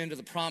lead them into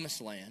the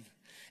promised land.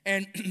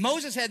 And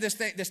Moses had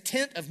this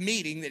tent of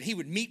meeting that he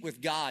would meet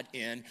with God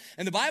in.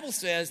 And the Bible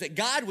says that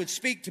God would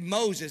speak to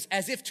Moses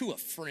as if to a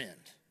friend.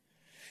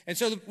 And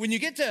so when you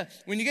get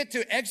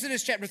to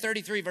Exodus chapter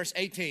 33, verse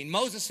 18,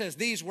 Moses says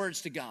these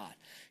words to God.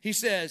 He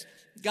says,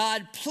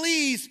 God,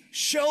 please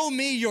show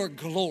me your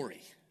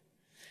glory.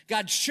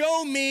 God,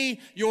 show me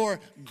your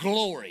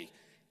glory.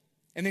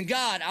 And then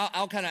God,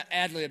 I'll kind of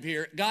ad-lib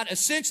here. God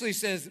essentially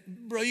says,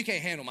 bro, you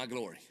can't handle my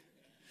glory.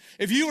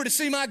 If you were to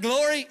see my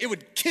glory, it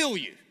would kill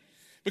you.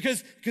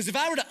 Because if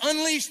I were to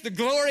unleash the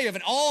glory of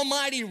an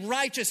almighty,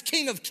 righteous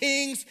King of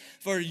Kings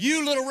for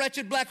you, little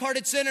wretched,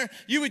 black-hearted sinner,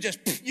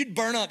 you'd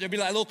burn up. There'd be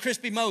like a little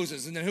crispy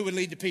Moses, and then who would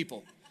lead the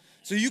people?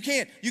 So you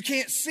can't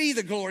see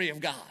the glory of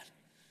God.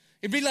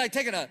 It'd be like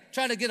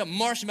trying to get a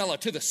marshmallow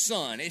to the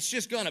sun. It's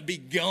just going to be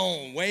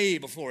gone way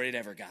before it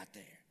ever got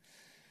there.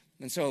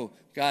 And so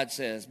God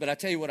says, but I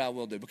tell you what I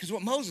will do. Because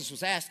what Moses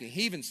was asking,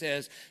 he even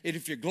says,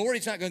 if your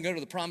glory's not going to go to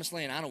the promised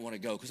land, I don't want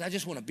to go because I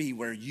just want to be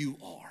where you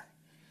are.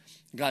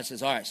 God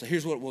says, all right, so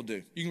here's what we'll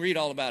do. You can read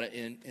all about it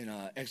in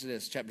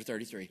Exodus chapter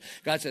 33.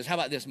 God says, how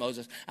about this,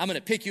 Moses? I'm going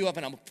to pick you up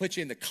and I'm going to put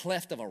you in the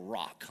cleft of a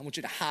rock. I want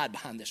you to hide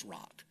behind this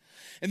rock.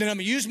 And then I'm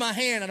going to use my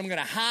hand and I'm going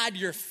to hide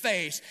your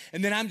face.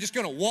 And then I'm just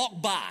going to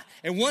walk by.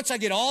 And once I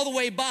get all the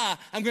way by,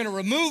 I'm going to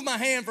remove my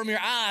hand from your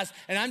eyes.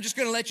 And I'm just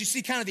going to let you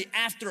see kind of the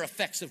after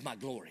effects of my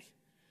glory.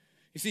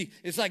 You see,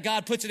 it's like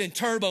God puts it in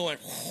turbo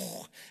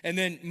and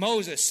then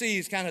Moses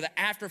sees kind of the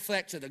after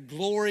effects of the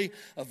glory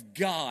of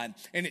God.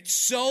 And it's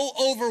so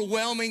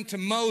overwhelming to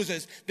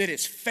Moses that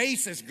his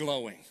face is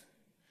glowing.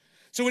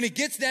 So when he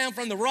gets down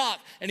from the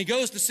rock and he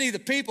goes to see the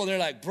people, they're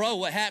like, bro,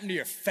 what happened to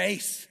your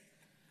face?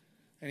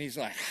 And he's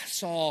like, I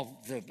saw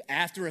the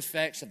after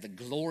effects of the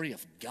glory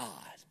of God.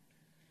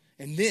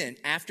 And then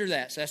after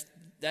that, so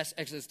that's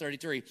Exodus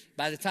 33.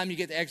 By the time you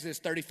get to Exodus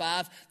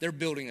 35, they're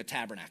building a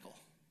tabernacle.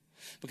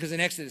 Because in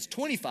Exodus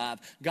 25,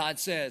 God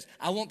says,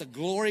 I want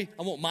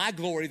my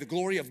glory, the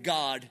glory of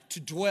God,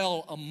 to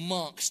dwell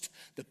amongst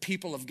the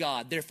people of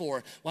God.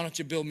 Therefore, why don't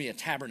you build me a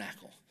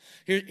tabernacle?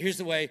 Here's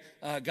the way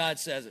God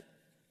says it.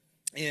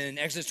 In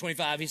Exodus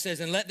 25, he says,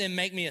 and let them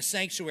make me a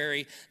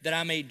sanctuary that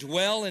I may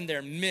dwell in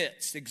their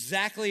midst,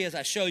 exactly as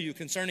I show you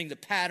concerning the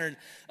pattern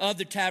of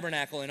the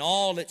tabernacle and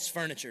all its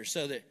furniture,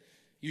 so that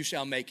you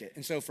shall make it.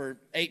 And so for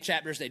 8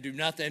 chapters, they do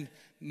nothing.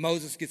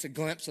 Moses gets a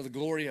glimpse of the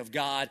glory of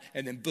God,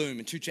 and then boom,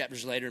 and 2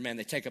 chapters later, man,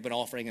 they take up an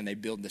offering and they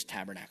build this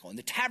tabernacle. And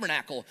the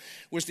tabernacle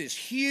was this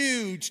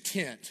huge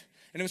tent.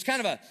 And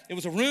it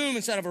was a room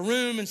inside of a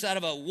room, inside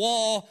of a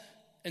wall,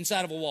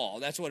 inside of a wall.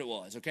 That's what it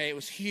was, okay? It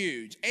was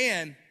huge.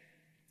 And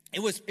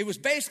it was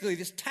basically,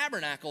 this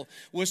tabernacle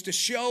was to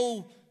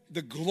show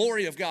the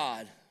glory of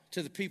God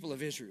to the people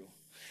of Israel.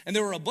 And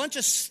there were a bunch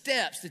of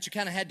steps that you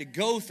kind of had to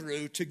go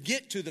through to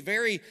get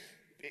to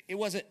it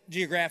wasn't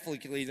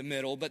geographically the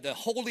middle, but the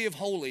Holy of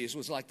Holies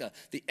was like the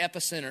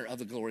epicenter of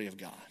the glory of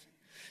God.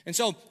 And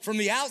so from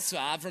the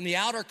outside, from the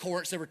outer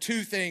courts, there were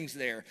 2 things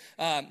there.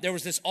 There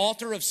was this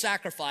altar of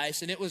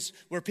sacrifice, and it was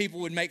where people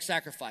would make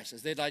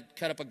sacrifices. They'd like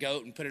cut up a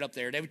goat and put it up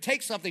there. They would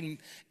take something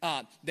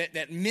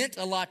that meant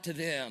a lot to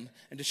them,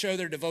 and to show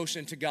their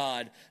devotion to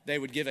God, they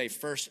would give a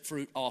first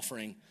fruit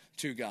offering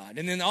to God.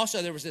 And then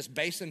also there was this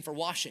basin for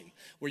washing,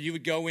 where you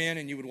would go in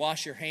and you would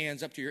wash your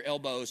hands up to your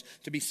elbows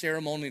to be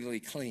ceremonially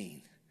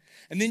clean.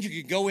 And then you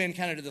could go in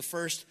kind of to the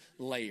first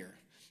layer.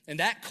 And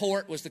that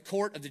court was the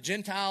court of the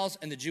Gentiles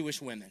and the Jewish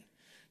women.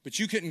 But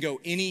you couldn't go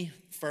any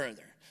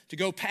further. To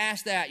go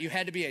past that, you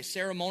had to be a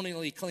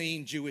ceremonially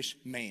clean Jewish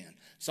man.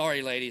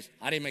 Sorry, ladies,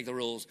 I didn't make the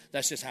rules.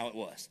 That's just how it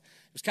was.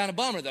 It was kind of a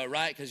bummer, though,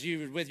 right? Because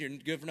you were with your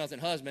good-for-nothing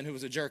husband who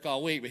was a jerk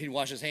all week, but he'd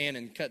wash his hand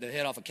and cut the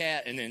head off a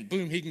cat, and then,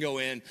 boom, he can go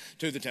in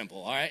to the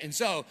temple, all right? And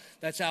so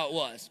that's how it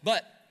was.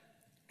 But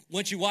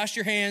once you washed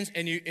your hands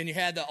and you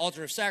had the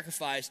altar of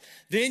sacrifice,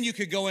 then you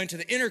could go into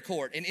the inner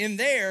court. And in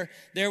there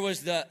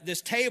was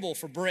this table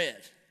for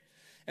bread.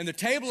 And the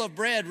table of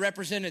bread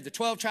represented the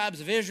 12 tribes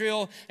of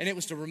Israel, and it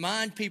was to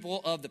remind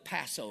people of the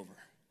Passover.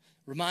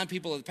 Remind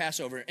people of the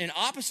Passover. And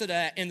opposite of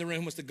that in the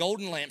room was the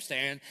golden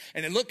lampstand,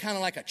 and it looked kind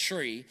of like a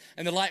tree.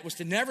 And the light was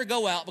to never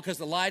go out because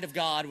the light of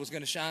God was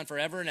going to shine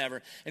forever and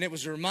ever. And it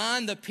was to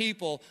remind the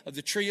people of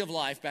the tree of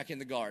life back in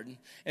the garden.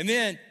 And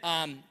then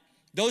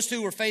Those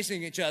two were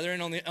facing each other,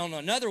 and on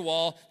another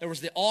wall there was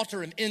the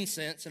altar of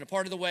incense. And a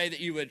part of the way that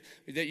you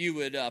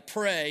would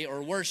pray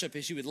or worship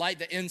is you would light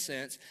the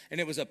incense, and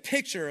it was a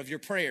picture of your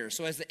prayers.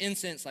 So as the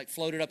incense like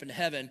floated up into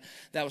heaven,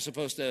 that was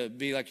supposed to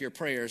be like your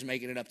prayers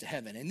making it up to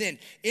heaven. And then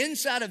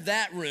inside of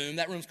that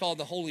room's called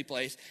the holy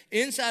place.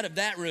 Inside of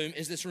that room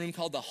is this room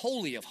called the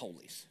Holy of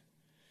Holies.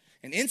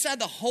 And inside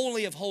the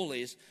Holy of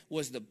Holies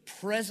was the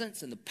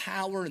presence and the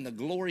power and the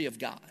glory of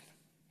God.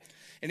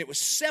 And it was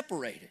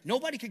separated.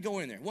 Nobody could go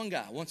in there. One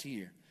guy, once a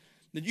year.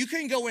 You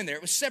couldn't go in there.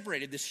 It was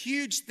separated. This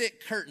huge,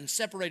 thick curtain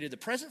separated the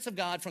presence of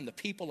God from the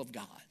people of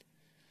God.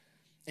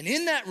 And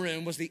in that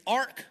room was the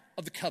Ark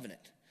of the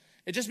Covenant.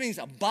 It just means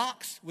a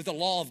box with the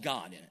law of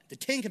God in it. The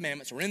 10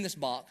 Commandments were in this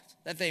box.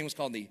 That thing was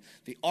called the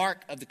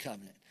Ark of the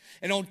Covenant.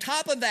 And on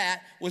top of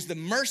that was the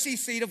mercy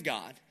seat of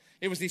God.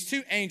 It was these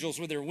two angels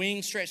with their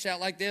wings stretched out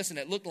like this, and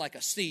it looked like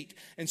a seat.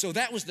 And so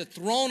that was the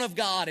throne of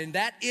God, and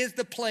that is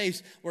the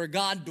place where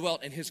God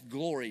dwelt and his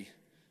glory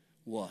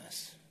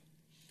was.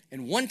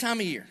 And one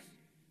time a year,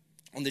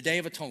 on the Day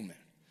of Atonement,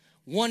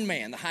 one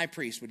man, the high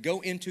priest, would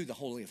go into the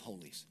Holy of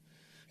Holies.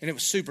 And it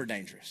was super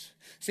dangerous.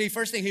 See,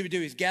 first thing he would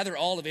do is gather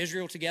all of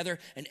Israel together,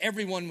 and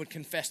everyone would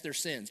confess their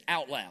sins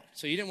out loud.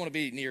 So you didn't want to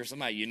be near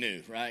somebody you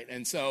knew, right?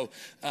 And so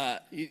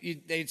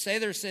they'd say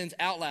their sins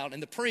out loud,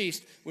 and the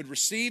priest would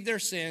receive their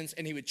sins,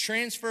 and he would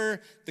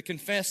transfer the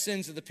confessed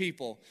sins of the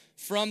people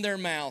from their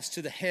mouths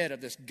to the head of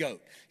this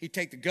goat. He'd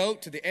take the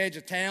goat to the edge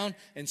of town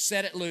and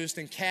set it loose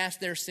and cast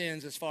their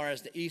sins as far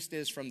as the east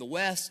is from the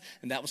west,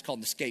 and that was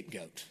called the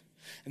scapegoat.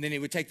 And then he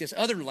would take this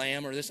other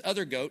lamb or this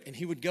other goat, and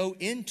he would go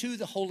into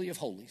the Holy of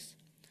Holies.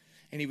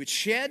 And he would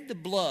shed the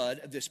blood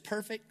of this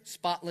perfect,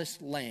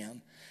 spotless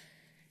lamb.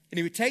 And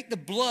he would take the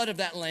blood of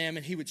that lamb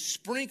and he would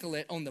sprinkle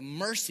it on the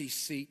mercy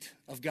seat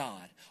of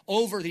God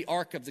over the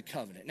Ark of the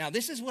Covenant. Now,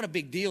 this is what a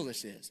big deal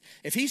this is.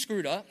 If he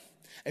screwed up,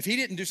 if he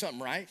didn't do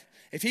something right,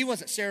 if he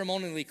wasn't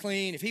ceremonially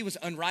clean, if he was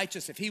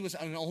unrighteous, if he was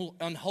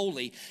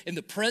unholy, in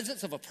the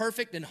presence of a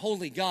perfect and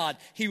holy God,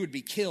 he would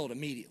be killed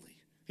immediately.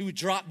 He would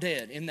drop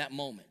dead in that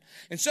moment.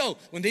 And so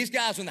when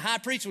the high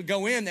priest would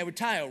go in, they would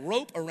tie a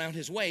rope around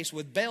his waist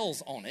with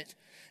bells on it.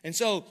 And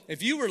so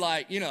if you were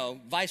like,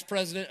 vice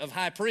president of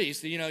high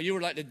priest, you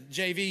were like the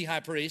JV high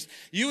priest,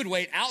 you would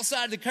wait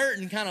outside the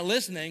curtain kind of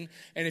listening.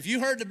 And if you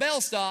heard the bell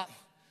stop,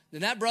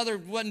 then that brother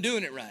wasn't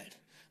doing it right.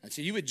 And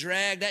so you would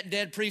drag that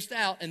dead priest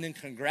out, and then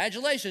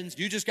congratulations,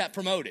 you just got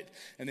promoted.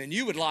 And then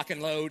you would lock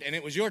and load, and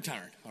it was your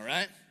turn, all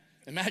right?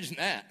 Imagine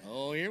that.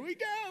 Oh, here we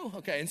go.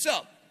 Okay, and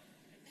so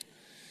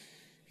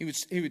he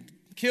would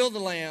kill the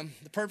lamb,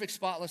 the perfect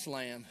spotless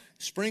lamb,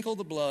 sprinkle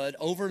the blood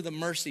over the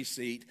mercy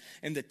seat,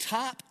 and the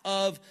top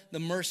of the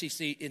mercy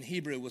seat in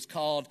Hebrew was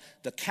called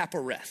the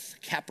kapareth.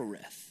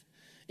 Kapareth.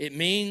 It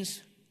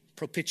means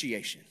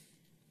propitiation.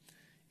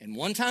 And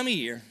one time a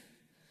year,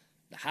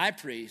 the high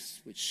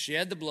priest would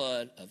shed the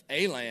blood of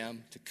a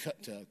lamb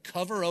to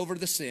cover over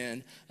the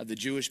sin of the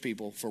Jewish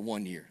people for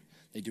 1 year.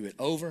 They do it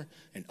over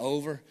and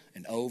over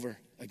and over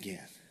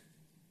again.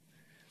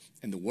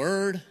 And the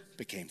Word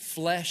became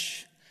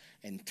flesh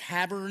and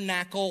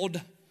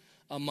tabernacled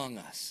among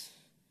us.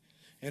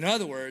 In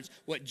other words,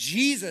 what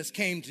Jesus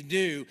came to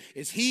do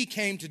is he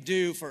came to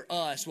do for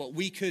us what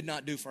we could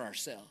not do for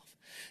ourselves.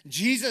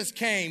 Jesus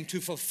came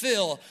to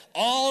fulfill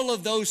all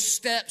of those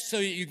steps so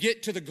that you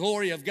get to the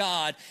glory of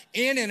God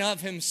in and of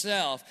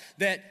himself,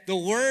 that the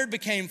Word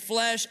became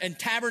flesh and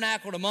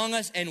tabernacled among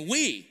us, and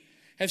we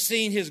have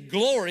seen his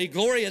glory.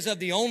 Glory as of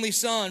the only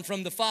Son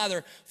from the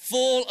Father,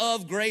 full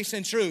of grace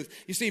and truth.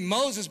 You see,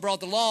 Moses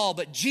brought the law,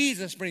 but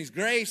Jesus brings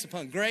grace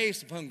upon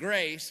grace upon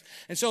grace.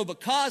 And so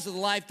because of the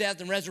life, death,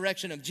 and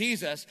resurrection of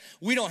Jesus,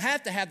 we don't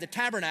have to have the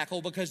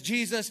tabernacle because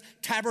Jesus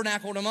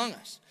tabernacled among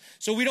us.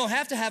 So we don't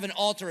have to have an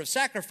altar of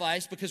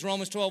sacrifice because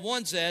Romans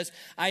 12:1 says,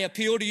 I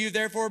appeal to you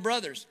therefore,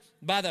 brothers,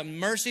 by the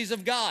mercies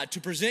of God,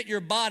 to present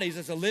your bodies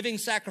as a living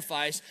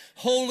sacrifice,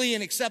 holy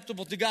and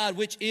acceptable to God,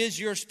 which is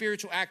your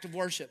spiritual act of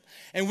worship.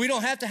 And we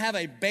don't have to have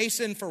a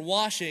basin for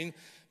washing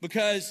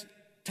because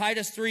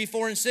Titus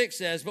 3:4-6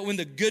 says, but when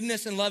the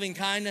goodness and loving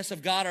kindness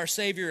of God our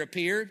Savior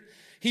appeared,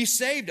 he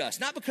saved us,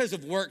 not because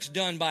of works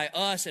done by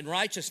us in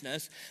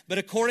righteousness, but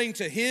according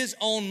to his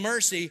own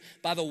mercy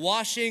by the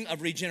washing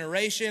of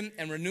regeneration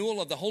and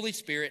renewal of the Holy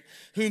Spirit,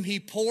 whom he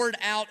poured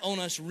out on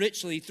us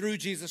richly through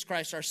Jesus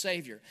Christ our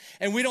Savior.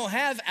 And we don't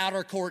have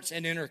outer courts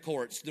and inner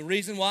courts. The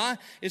reason why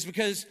is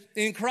because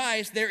in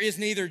Christ there is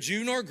neither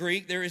Jew nor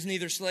Greek, there is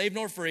neither slave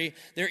nor free,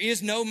 there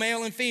is no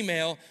male and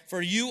female,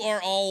 for you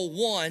are all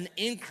one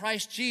in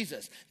Christ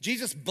Jesus.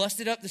 Jesus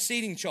busted up the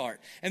seating chart.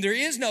 And there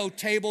is no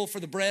table for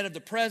the bread of the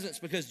presence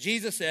because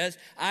Jesus says,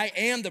 I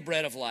am the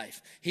bread of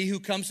life. He who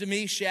comes to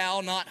me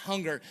shall not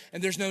hunger.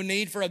 And there's no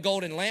need for a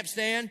golden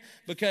lampstand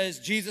because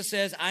Jesus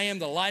says, I am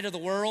the light of the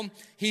world.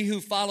 He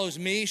who follows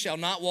me shall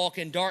not walk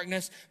in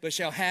darkness, but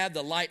shall have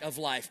the light of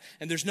life.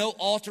 And there's no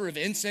altar of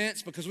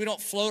incense because we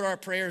don't float our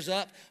prayers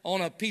up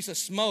on a piece of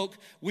smoke.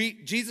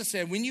 Jesus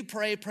said, when you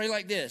pray, pray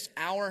like this.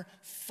 Our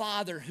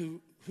Father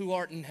who who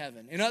art in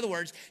heaven. In other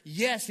words,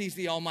 yes, he's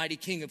the almighty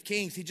King of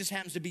kings. He just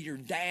happens to be your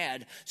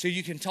dad, so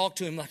you can talk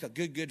to him like a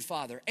good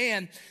father.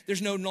 And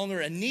there's no longer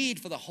a need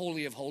for the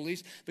Holy of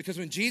Holies, because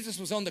when Jesus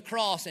was on the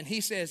cross and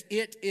he says,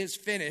 it is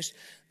finished,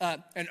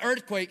 an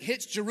earthquake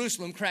hits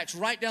Jerusalem, cracks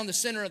right down the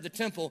center of the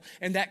temple,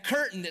 and that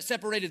curtain that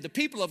separated the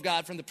people of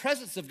God from the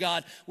presence of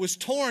God was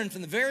torn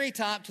from the very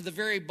top to the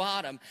very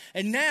bottom.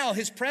 And now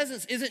his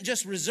presence isn't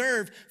just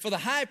reserved for the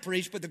high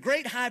priest, but the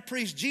great high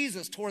priest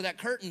Jesus tore that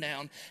curtain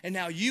down, and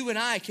now you and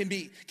I can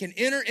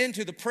enter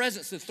into the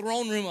presence, the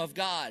throne room of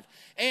God.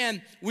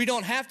 And we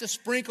don't have to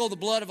sprinkle the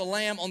blood of a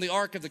lamb on the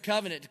Ark of the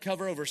Covenant to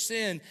cover over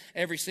sin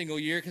every single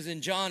year, because in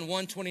John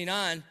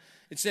 1:29,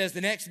 it says,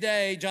 the next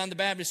day, John the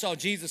Baptist saw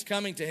Jesus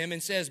coming to him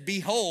and says,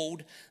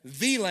 behold,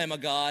 the Lamb of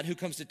God who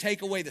comes to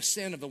take away the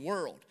sin of the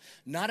world.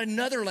 Not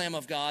another Lamb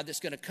of God that's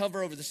going to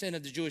cover over the sin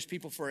of the Jewish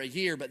people for a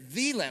year, but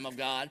the Lamb of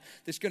God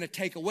that's going to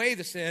take away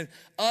the sin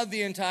of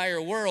the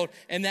entire world.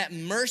 And that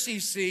mercy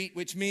seat,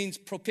 which means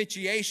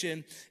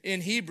propitiation in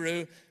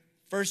Hebrew,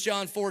 1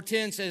 John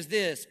 4:10 says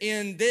this,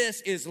 in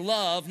this is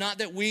love, not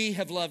that we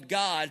have loved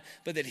God,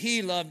 but that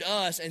he loved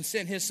us and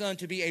sent his son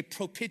to be a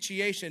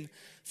propitiation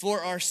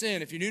for our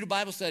sin. If you're new to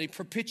Bible study,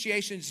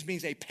 propitiation just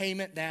means a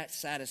payment that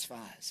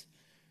satisfies.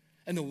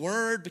 And the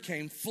word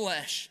became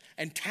flesh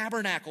and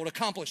tabernacled,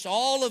 accomplished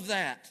all of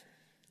that,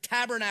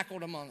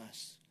 tabernacled among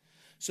us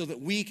so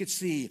that we could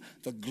see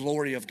the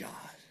glory of God.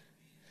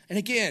 And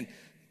again,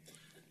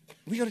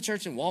 we go to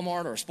church in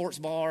Walmart or a sports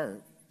bar,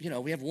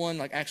 or, we have one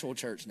like actual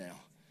church now.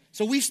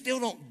 So we still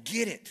don't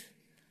get it.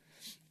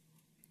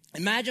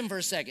 Imagine for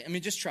a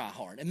second, just try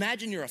hard.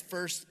 Imagine you're a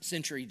first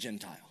century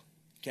Gentile,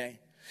 okay?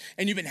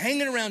 And you've been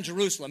hanging around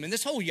Jerusalem, and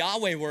this whole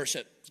Yahweh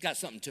worship has got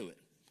something to it.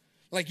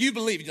 Like you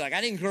believe, you're like, I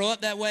didn't grow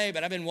up that way,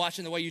 but I've been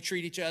watching the way you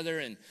treat each other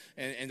and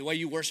the way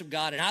you worship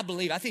God. And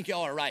I think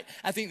y'all are right.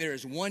 I think there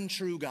is one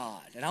true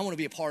God, and I want to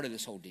be a part of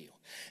this whole deal.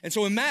 And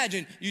so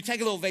imagine you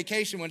take a little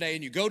vacation one day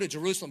and you go to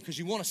Jerusalem because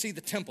you want to see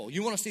the temple.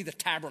 You want to see the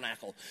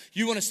tabernacle.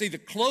 You want to see the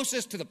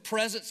closest to the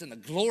presence and the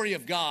glory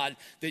of God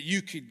that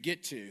you could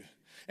get to.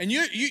 And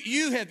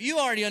you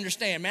already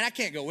understand, man, I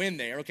can't go in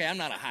there, okay? I'm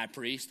not a high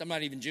priest. I'm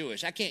not even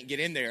Jewish. I can't get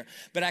in there,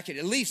 but I could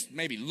at least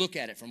maybe look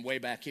at it from way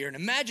back here. And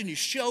imagine you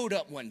showed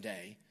up one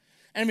day.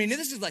 And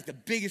this is like the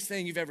biggest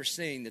thing you've ever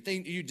seen. The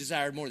thing you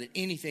desired more than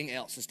anything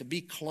else is to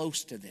be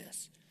close to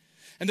this.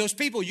 And those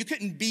people, you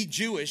couldn't be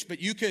Jewish, but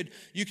you could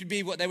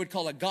be what they would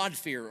call a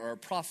God-fearer or a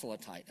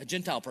proselyte, a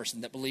Gentile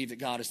person that believed that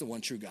God is the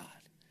one true God.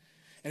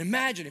 And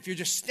imagine if you're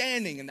just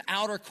standing in the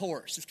outer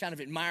courts, just kind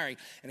of admiring,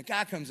 and a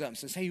guy comes up and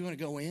says, hey, you want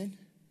to go in?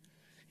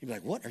 You'd be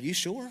like, what? Are you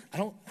sure? I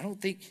don't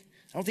think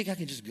I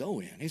can just go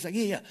in. He's like,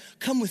 yeah,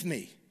 come with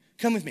me.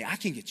 Come with me. I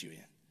can get you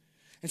in.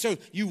 And so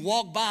you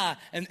walk by,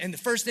 and the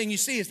first thing you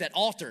see is that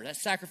altar, that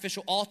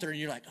sacrificial altar, and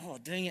you're like, oh,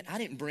 dang it, I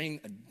didn't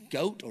bring a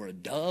goat or a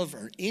dove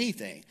or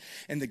anything.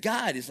 And the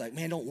guide is like,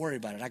 man, don't worry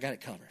about it. I got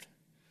it covered.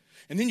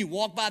 And then you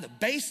walk by the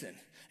basin,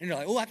 and you're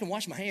like, oh, I can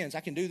wash my hands.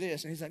 I can do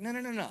this. And he's like,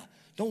 no.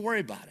 Don't worry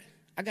about it.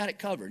 I got it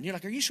covered. And you're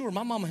like, are you sure?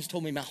 My mama has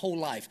told me my whole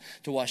life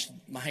to wash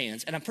my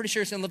hands. And I'm pretty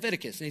sure it's in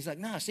Leviticus. And he's like,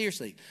 nah,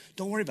 seriously,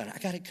 don't worry about it. I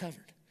got it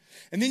covered.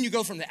 And then you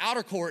go from the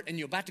outer court and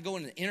you're about to go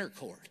into the inner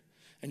court.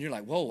 And you're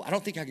like, whoa, I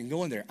don't think I can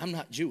go in there. I'm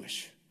not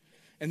Jewish.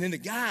 And then the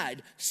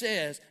guide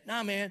says,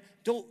 nah, man,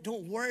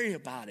 don't worry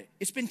about it.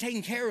 It's been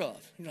taken care of.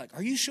 And you're like,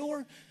 are you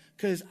sure?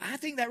 Because I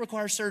think that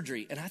requires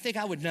surgery. And I think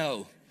I would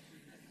know.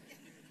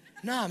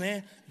 Nah,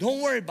 man,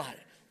 don't worry about it.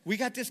 We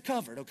got this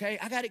covered, okay?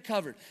 I got it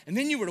covered. And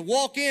then you were to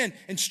walk in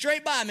and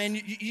straight by, man,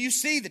 you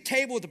see the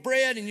table with the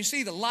bread and you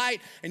see the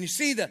light and you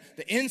see the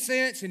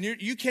incense and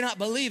you cannot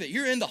believe it.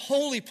 You're in the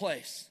holy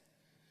place.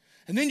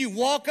 And then you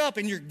walk up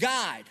and your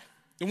guide,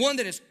 the one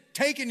that has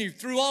taken you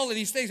through all of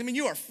these things,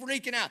 you are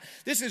freaking out.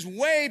 This is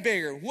way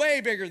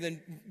bigger than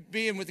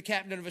being with the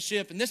captain of a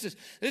ship. And this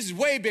is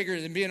way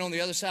bigger than being on the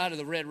other side of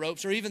the red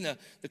ropes or even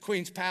the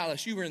queen's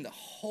palace. You were in the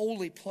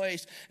holy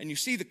place and you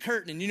see the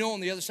curtain and you know on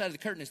the other side of the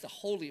curtain is the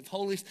Holy of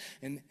Holies.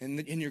 And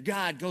your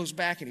guide goes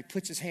back and he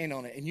puts his hand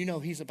on it and you know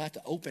he's about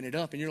to open it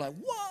up and you're like,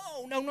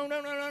 whoa,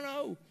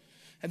 no.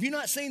 Have you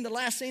not seen the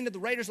last scene of the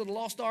Raiders of the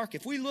Lost Ark?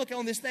 If we look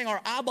on this thing,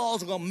 our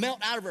eyeballs are going to melt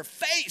out of our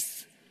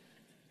face.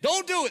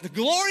 Don't do it. The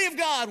glory of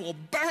God will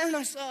burn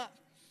us up.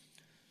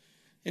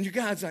 And your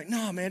God's like,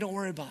 no, man, don't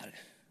worry about it.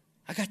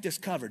 I got this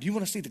covered. You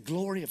want to see the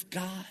glory of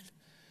God?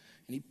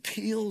 And he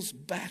peels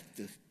back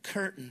the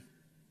curtain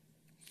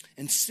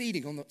and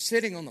sitting on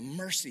the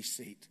mercy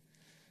seat,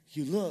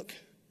 you look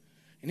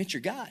and it's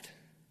your God.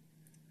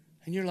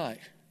 And you're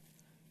like,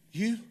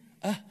 you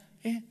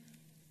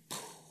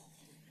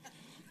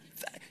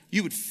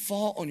would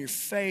fall on your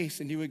face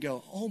and you would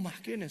go, oh my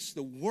goodness,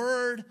 the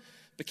Word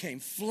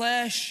became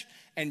flesh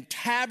and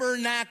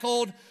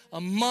tabernacled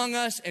among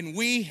us, and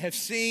we have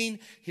seen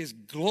his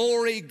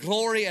glory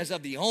as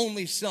of the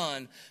only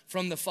Son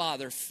from the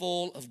Father,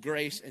 full of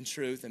grace and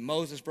truth. And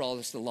Moses brought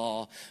us the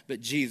law, but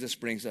Jesus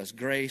brings us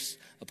grace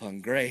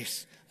upon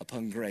grace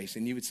upon grace.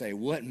 And you would say,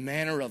 what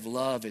manner of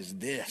love is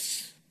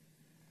this?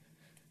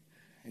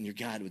 And your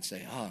God would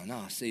say, oh,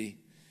 no,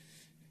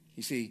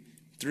 you see,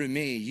 through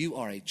me, you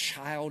are a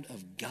child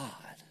of God.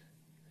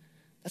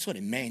 That's what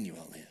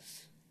Immanuel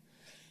is.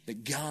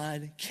 That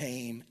God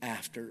came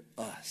after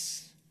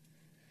us.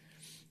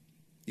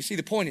 You see,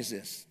 the point is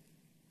this.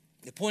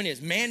 The point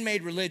is,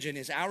 man-made religion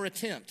is our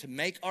attempt to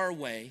make our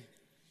way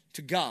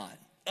to God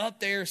up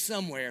there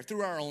somewhere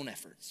through our own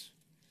efforts.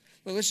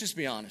 Well, let's just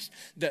be honest.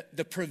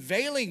 The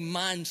prevailing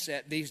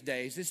mindset these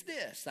days is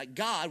this. Like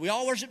God, we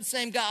all worship the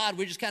same God.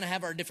 We just kind of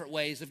have our different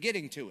ways of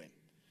getting to him.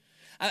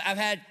 I've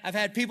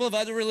had people of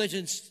other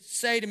religions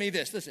say to me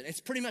this. Listen, it's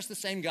pretty much the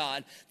same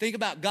God. Think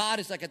about God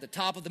is like at the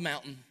top of the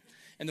mountain,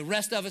 and the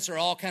rest of us are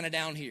all kind of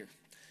down here.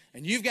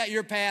 And you've got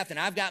your path, and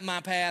I've got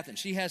my path, and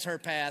she has her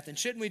path. And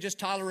shouldn't we just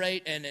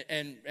tolerate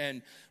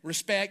and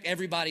respect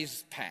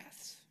everybody's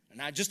paths?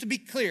 And just to be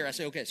clear, I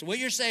say, okay, so what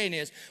you're saying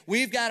is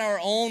we've got our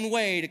own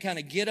way to kind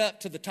of get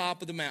up to the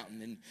top of the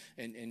mountain.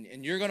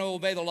 And you're going to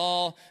obey the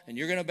law, and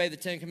you're going to obey the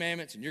Ten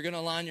Commandments, and you're going to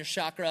align your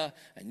chakra,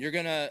 and you're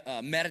going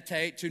to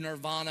meditate to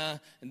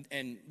nirvana,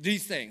 and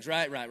these things,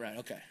 right,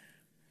 okay.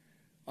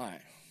 All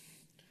right.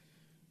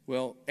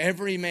 Well,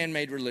 every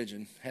man-made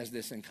religion has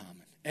this in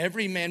common.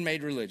 Every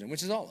man-made religion,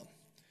 which is all of them.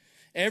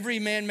 Every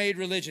man-made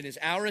religion is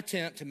our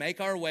attempt to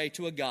make our way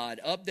to a God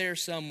up there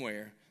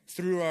somewhere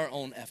through our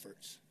own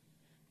efforts.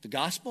 The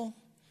gospel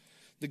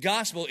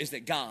is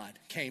that God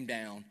came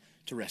down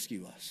to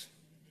rescue us.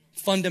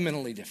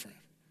 Fundamentally different.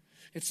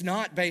 It's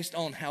not based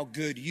on how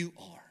good you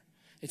are.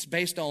 It's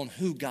based on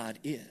who God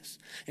is.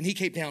 And he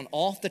came down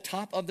off the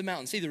top of the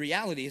mountain. See, the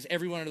reality is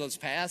every one of those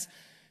paths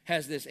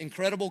has this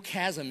incredible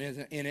chasm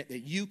in it that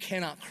you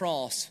cannot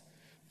cross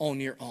on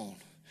your own.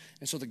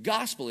 And so the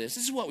gospel is,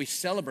 this is what we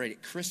celebrate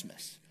at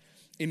Christmas.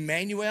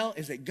 Immanuel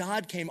is that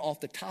God came off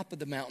the top of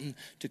the mountain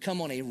to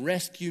come on a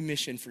rescue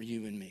mission for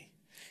you and me.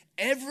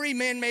 Every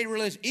man-made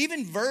religion,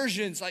 even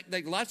versions, like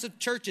lots of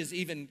churches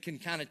even can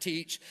kind of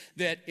teach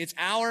that it's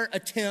our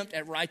attempt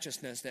at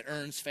righteousness that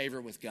earns favor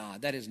with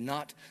God. That is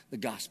not the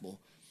gospel.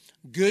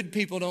 Good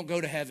people don't go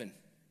to heaven.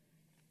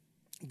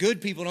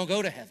 Good people don't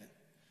go to heaven.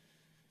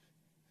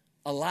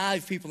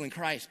 Alive people in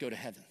Christ go to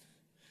heaven.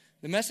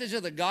 The message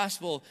of the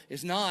gospel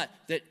is not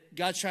that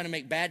God's trying to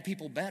make bad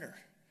people better.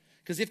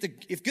 Because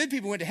if good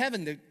people went to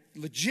heaven, the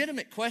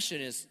legitimate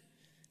question is,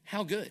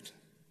 how good?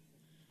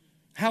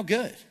 How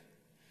good?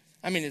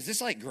 I mean, is this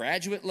like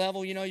graduate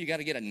level, you got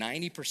to get a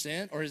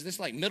 90%? Or is this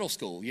like middle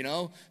school,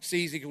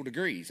 C's equal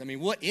degrees? I mean,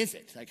 what is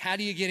it? Like, how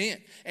do you get in?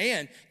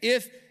 And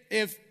if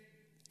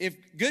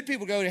good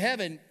people go to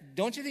heaven,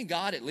 don't you think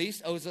God at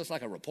least owes us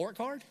like a report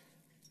card?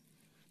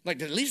 Like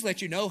to at least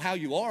let you know how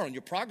you are on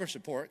your progress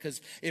report.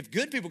 Because if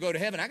good people go to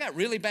heaven, I got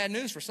really bad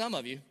news for some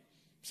of you.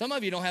 Some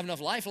of you don't have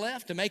enough life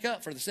left to make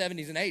up for the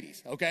 70s and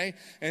 80s, okay?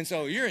 And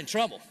so you're in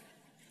trouble.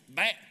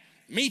 Bad.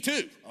 Me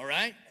too, all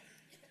right?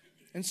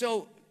 And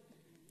so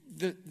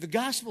the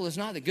gospel is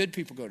not that good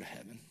people go to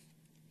heaven,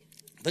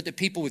 but that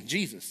people with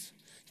Jesus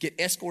get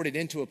escorted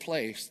into a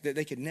place that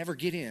they could never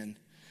get in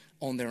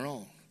on their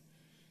own.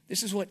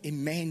 This is what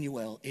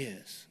Immanuel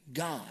is.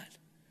 God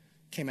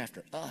came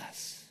after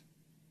us.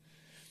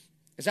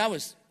 As I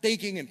was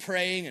thinking and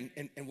praying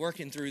and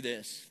working through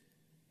this,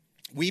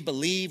 we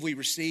believe, we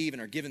receive,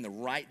 and are given the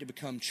right to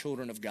become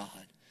children of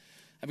God.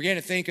 I began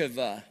to think of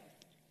an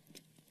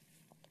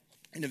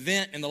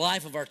event in the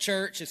life of our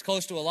church. It's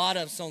close to a lot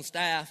of us on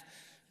staff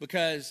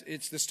because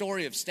it's the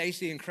story of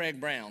Stacy and Craig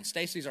Brown.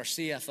 Stacy's our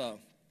CFO.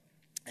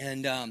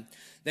 And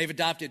they've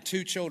adopted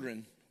two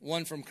children,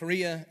 one from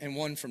Korea and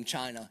one from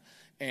China.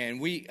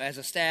 And we, as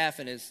a staff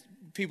and as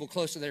people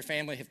close to their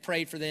family, have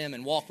prayed for them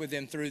and walked with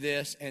them through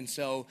this. And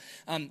so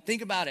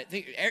think about it.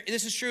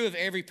 This is true of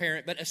every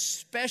parent, but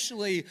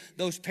especially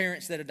those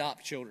parents that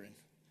adopt children.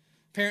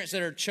 Parents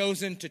that are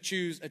chosen to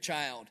choose a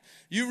child.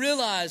 You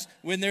realize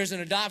when there's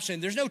an adoption,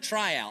 there's no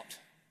tryout,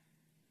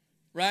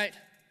 right?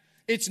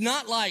 It's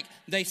not like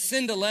they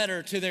send a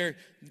letter to the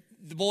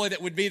boy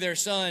that would be their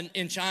son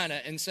in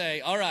China and say,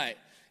 all right,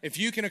 if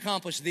you can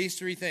accomplish these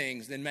three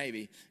things, then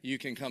maybe you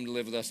can come to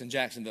live with us in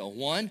Jacksonville.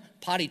 1,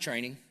 potty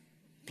training,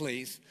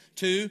 please.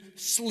 2,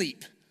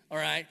 sleep, all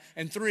right?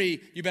 And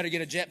 3, you better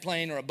get a jet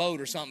plane or a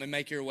boat or something and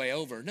make your way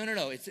over.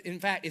 No. In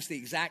fact, it's the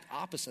exact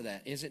opposite of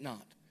that, is it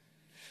not?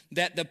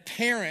 That the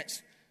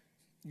parents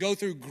go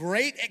through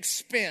great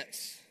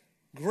expense,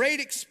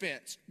 great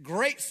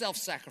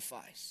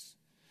self-sacrifice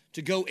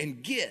to go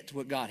and get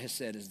what God has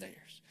said is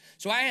theirs.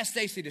 So I asked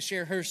Stacy to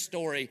share her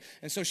story,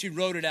 and so she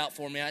wrote it out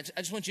for me. I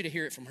just want you to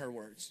hear it from her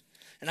words.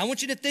 And I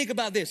want you to think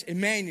about this,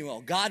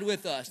 Immanuel, God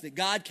with us, that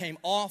God came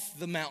off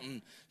the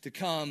mountain to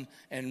come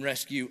and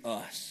rescue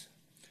us.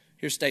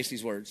 Here's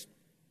Stacy's words.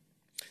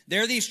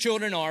 There these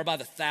children are by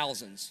the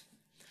thousands,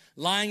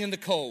 lying in the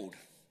cold,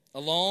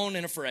 alone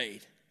and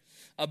afraid,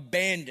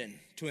 abandoned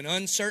to an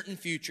uncertain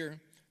future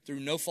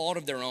through no fault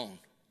of their own,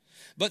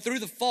 but through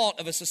the fault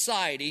of a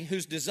society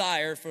whose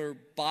desire for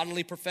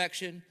bodily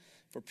perfection,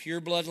 for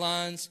pure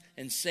bloodlines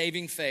and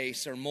saving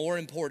faith are more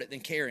important than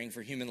caring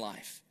for human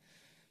life.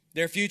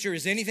 Their future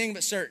is anything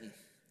but certain.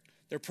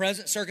 Their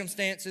present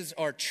circumstances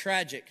are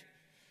tragic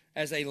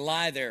as they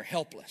lie there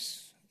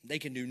helpless. They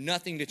can do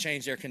nothing to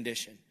change their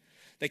condition.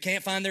 They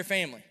can't find their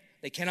family.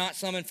 They cannot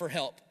summon for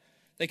help.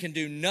 They can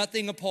do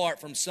nothing apart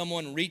from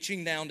someone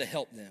reaching down to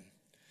help them.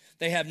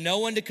 They have no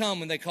one to come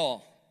when they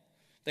call.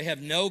 They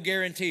have no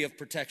guarantee of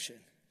protection.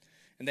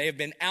 And they have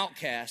been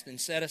outcast and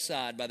set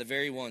aside by the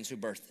very ones who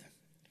birthed them.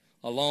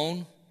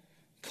 Alone,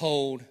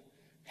 cold,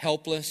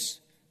 helpless,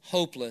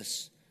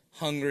 hopeless,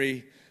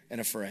 hungry, and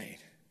afraid.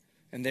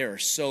 And there are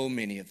so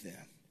many of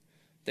them.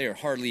 They are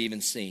hardly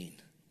even seen,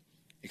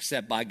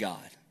 except by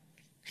God.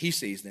 He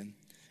sees them,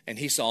 and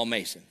he saw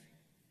Mason.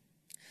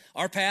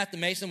 Our path to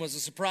Mason was a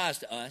surprise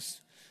to us.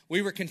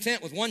 We were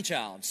content with one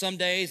child, some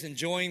days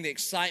enjoying the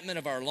excitement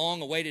of our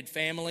long-awaited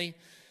family,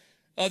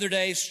 other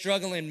days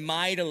struggling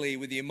mightily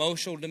with the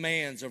emotional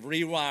demands of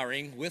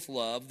rewiring, with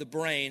love, the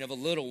brain of a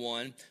little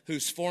one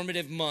whose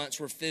formative months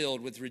were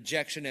filled with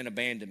rejection and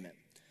abandonment.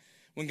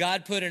 When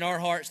God put in our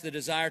hearts the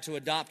desire to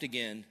adopt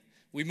again,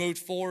 we moved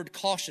forward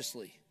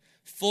cautiously,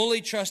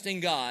 fully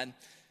trusting God,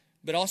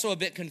 but also a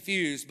bit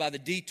confused by the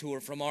detour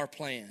from our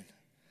plan.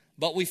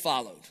 But we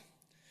followed.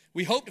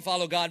 We hoped to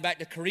follow God back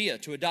to Korea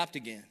to adopt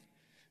again,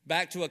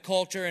 back to a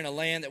culture and a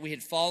land that we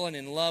had fallen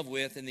in love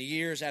with in the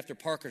years after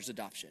Parker's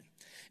adoption.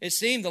 It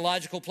seemed the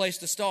logical place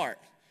to start,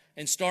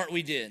 and start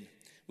we did,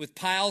 with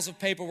piles of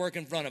paperwork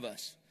in front of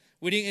us.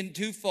 We didn't get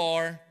too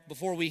far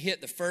before we hit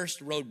the first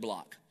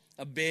roadblock,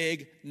 a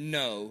big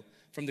no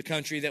from the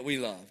country that we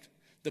loved,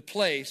 the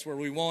place where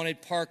we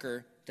wanted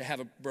Parker to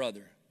have a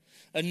brother.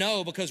 A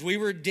no because we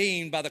were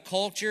deemed by the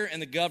culture and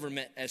the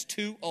government as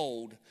too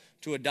old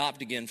to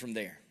adopt again from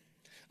there.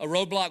 A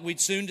roadblock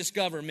we'd soon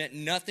discover meant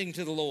nothing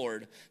to the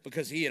Lord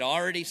because he had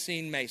already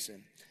seen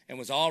Mason and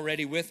was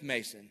already with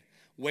Mason,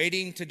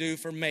 waiting to do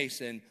for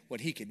Mason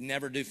what he could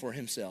never do for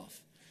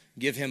himself,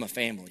 give him a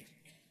family.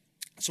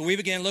 So we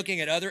began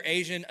looking at other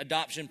Asian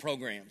adoption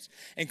programs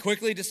and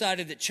quickly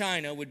decided that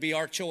China would be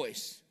our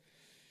choice.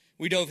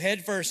 We dove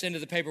headfirst into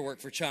the paperwork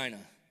for China,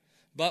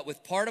 but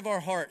with part of our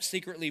heart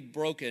secretly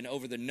broken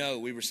over the no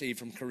we received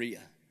from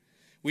Korea.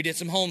 We did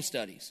some home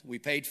studies. We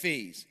paid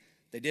fees.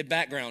 They did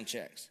background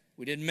checks.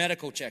 We did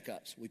medical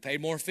checkups. We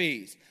paid more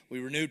fees. We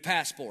renewed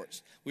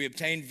passports. We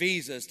obtained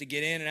visas to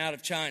get in and out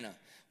of China.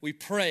 We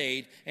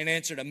prayed and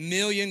answered a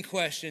million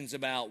questions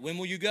about when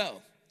will you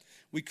go?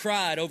 We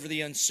cried over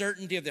the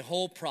uncertainty of the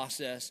whole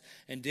process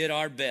and did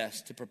our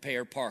best to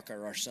prepare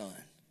Parker, our son.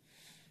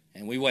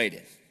 And we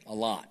waited a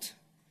lot.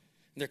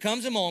 There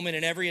comes a moment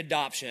in every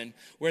adoption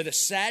where the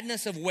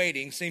sadness of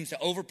waiting seems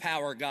to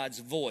overpower God's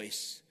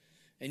voice,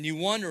 and you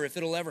wonder if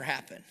it'll ever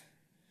happen.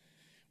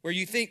 Where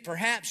you think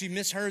perhaps you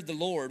misheard the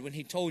Lord when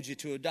he told you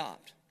to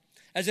adopt,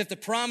 as if the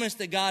promise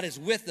that God is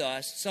with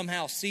us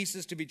somehow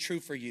ceases to be true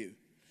for you.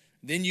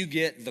 Then you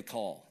get the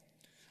call.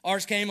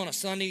 Ours came on a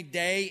sunny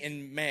day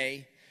in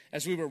May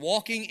as we were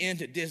walking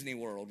into Disney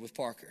World with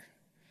Parker.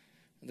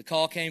 And the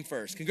call came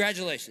first.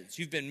 Congratulations,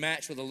 you've been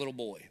matched with a little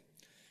boy.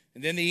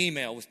 And then the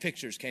email with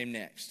pictures came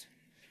next.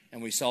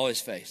 And we saw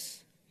his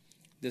face.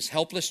 This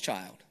helpless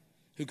child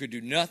who could do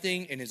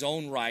nothing in his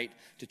own right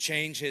to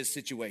change his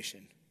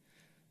situation,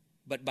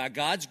 but by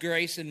God's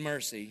grace and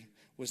mercy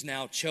was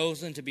now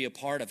chosen to be a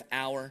part of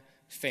our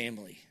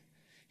family.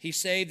 He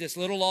saved this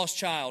little lost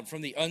child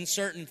from the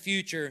uncertain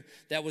future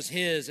that was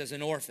his as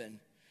an orphan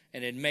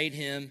and had made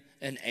him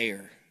an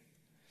heir.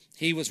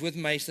 He was with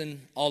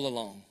Mason all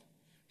along.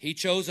 He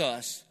chose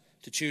us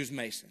to choose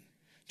Mason,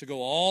 to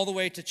go all the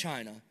way to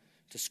China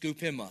to scoop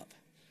him up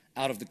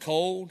out of the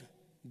cold,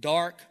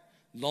 dark,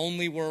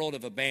 lonely world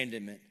of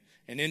abandonment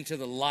and into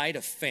the light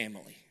of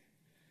family.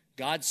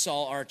 God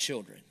saw our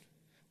children,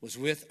 was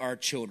with our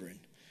children,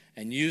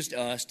 and used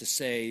us to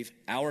save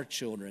our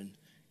children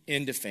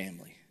into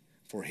family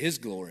for his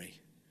glory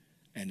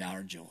and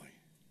our joy.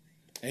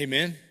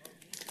 Amen.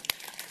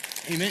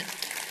 Amen.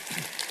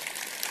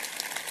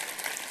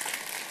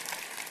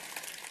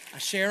 I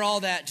share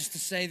all that just to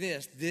say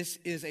this. This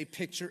is a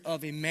picture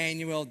of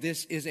Immanuel.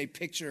 This is a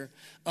picture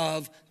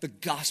of the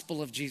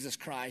gospel of Jesus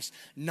Christ.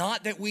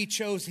 Not that we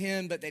chose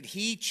him, but that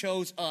he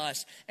chose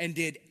us and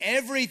did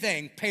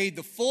everything, paid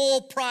the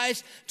full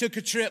price, took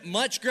a trip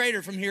much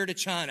greater from here to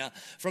China,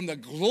 from the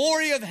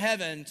glory of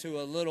heaven to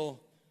a little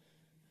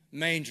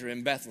manger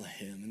in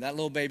Bethlehem. And that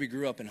little baby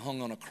grew up and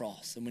hung on a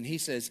cross. And when he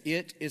says,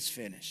 "It is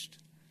finished,"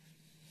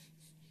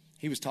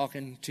 he was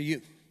talking to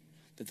you,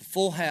 that the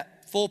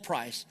full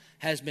price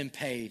has been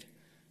paid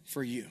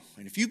for you.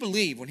 And if you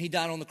believe when he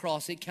died on the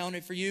cross, it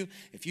counted for you.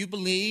 If you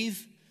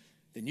believe,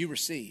 then you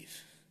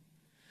receive.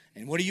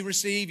 And what do you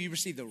receive? You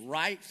receive the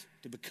right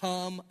to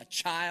become a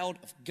child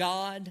of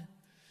God,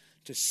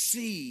 to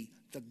see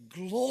the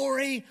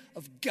glory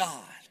of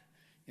God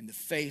in the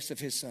face of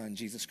his son,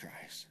 Jesus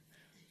Christ.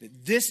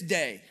 That this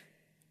day,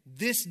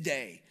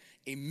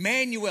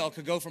 Immanuel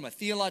could go from a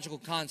theological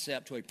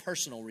concept to a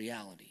personal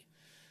reality.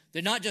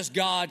 That not just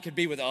God could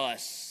be with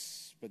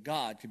us, but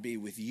God could be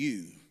with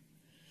you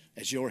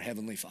as your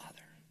heavenly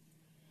Father.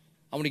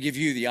 I want to give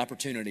you the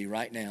opportunity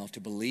right now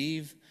to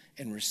believe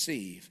and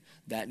receive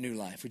that new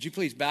life. Would you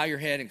please bow your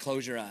head and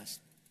close your eyes?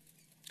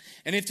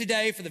 And if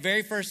today, for the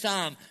very first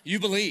time, you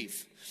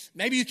believe,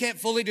 maybe you can't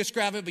fully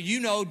describe it, but you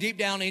know deep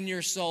down in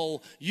your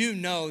soul, you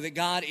know that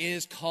God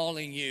is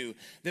calling you.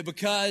 That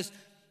because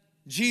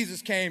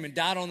Jesus came and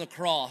died on the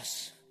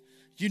cross,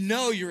 you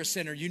know you're a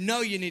sinner. You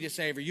know you need a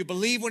Savior. You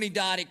believe when he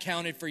died, it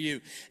counted for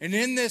you. And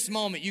in this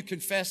moment, you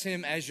confess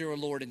him as your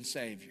Lord and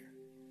Savior.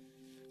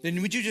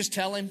 Then would you just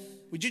tell him?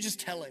 Would you just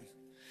tell him?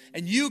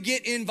 And you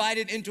get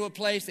invited into a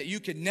place that you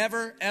could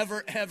never,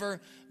 ever,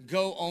 ever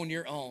go on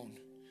your own.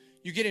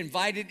 You get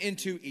invited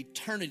into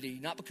eternity,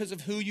 not because of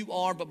who you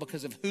are, but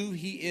because of who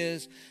he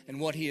is and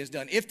what he has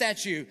done. If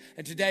that's you,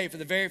 and today, for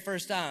the very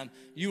first time,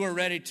 you are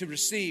ready to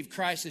receive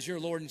Christ as your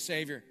Lord and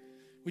Savior,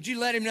 would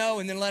you let him know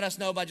and then let us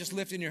know by just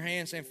lifting your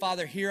hand saying,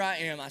 Father, here I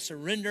am. I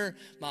surrender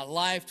my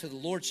life to the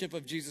Lordship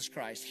of Jesus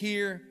Christ.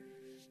 Here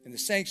in the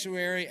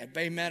sanctuary at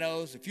Bay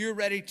Meadows, if you're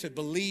ready to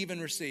believe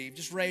and receive,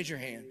 just raise your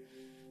hand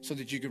so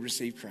that you could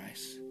receive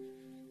Christ.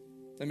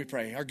 Let me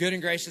pray. Our good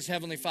and gracious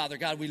Heavenly Father,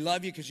 God, we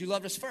love you because you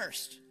loved us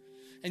first.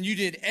 And you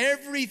did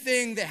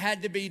everything that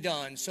had to be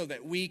done so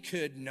that we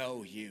could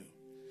know you.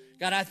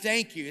 God, I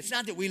thank you. It's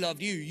not that we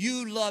loved you.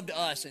 You loved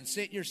us and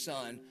sent your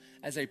Son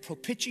as a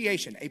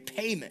propitiation, a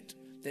payment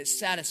that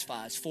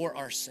satisfies for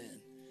our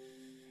sin.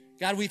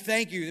 God, we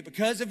thank you that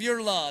because of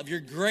your love, your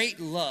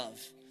great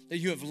love that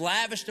you have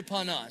lavished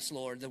upon us,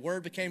 Lord, the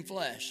Word became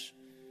flesh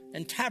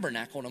and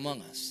tabernacled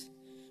among us,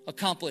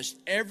 accomplished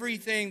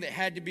everything that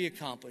had to be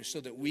accomplished so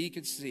that we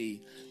could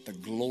see the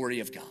glory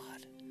of God.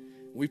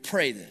 We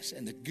pray this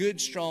in the good,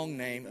 strong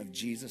name of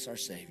Jesus, our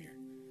Savior.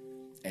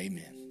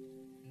 Amen.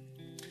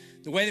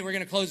 The way that we're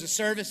going to close the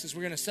service is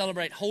we're going to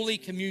celebrate Holy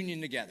Communion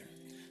together.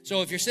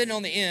 So if you're sitting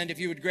on the end, if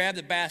you would grab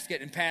the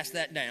basket and pass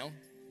that down,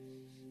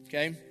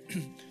 okay?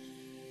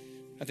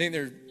 I think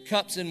there are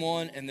cups in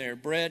one and there are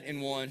bread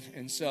in one,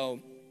 and so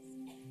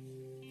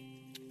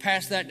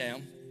pass that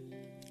down.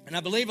 And I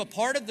believe a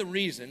part of the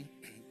reason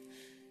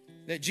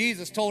that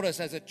Jesus told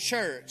us as a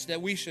church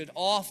that we should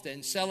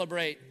often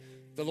celebrate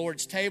the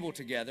Lord's table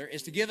together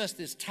is to give us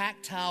this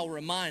tactile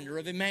reminder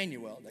of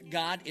Immanuel, that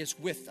God is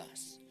with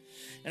us.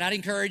 And I'd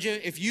encourage you,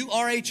 if you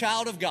are a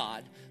child of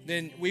God,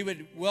 then we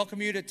would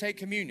welcome you to take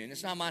communion.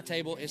 It's not my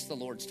table, it's the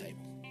Lord's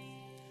table.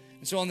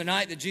 And so on the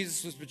night that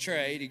Jesus was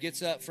betrayed, he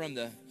gets up from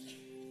the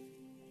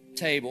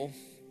table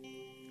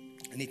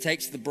and he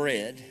takes the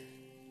bread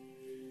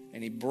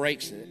and he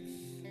breaks it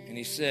and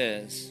he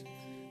says,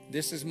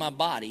 "This is my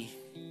body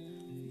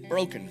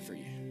broken for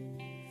you."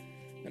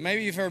 And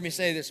maybe you've heard me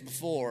say this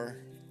before.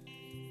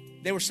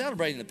 They were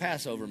celebrating the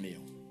Passover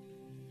meal.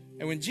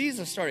 And when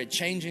Jesus started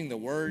changing the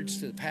words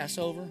to the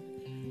Passover,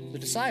 the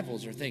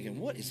disciples are thinking,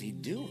 what is he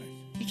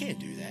doing? He can't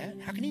do that.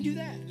 How can he do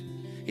that?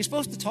 He's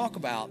supposed to talk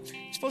about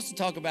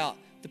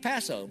the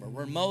Passover,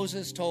 where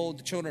Moses told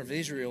the children of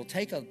Israel,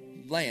 take a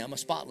lamb, a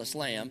spotless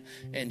lamb,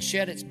 and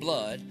shed its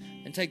blood,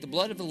 and take the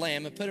blood of the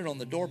lamb and put it on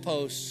the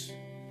doorposts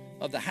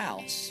of the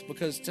house,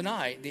 because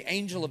tonight the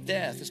angel of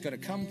death is going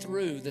to come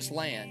through this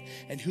land,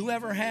 and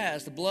whoever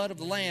has the blood of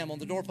the lamb on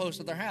the doorpost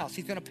of their house,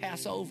 he's going to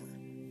pass over.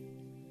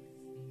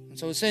 And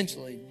so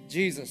essentially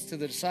Jesus to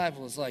the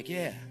disciples is like,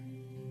 yeah,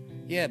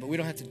 but we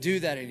don't have to do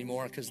that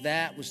anymore, because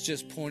that was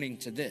just pointing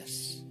to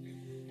this.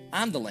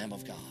 I'm the Lamb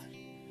of God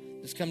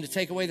that's come to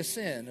take away the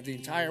sin of the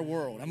entire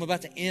world. I'm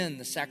about to end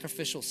the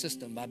sacrificial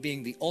system by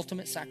being the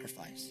ultimate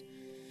sacrifice.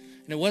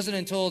 And it wasn't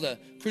until the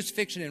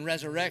crucifixion and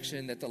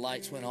resurrection that the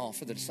lights went off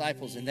for the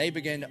disciples and they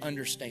began to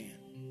understand.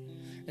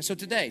 And so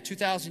today,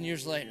 2,000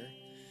 years later,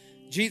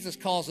 Jesus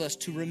calls us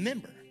to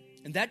remember.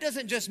 And that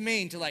doesn't just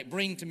mean to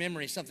bring to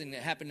memory something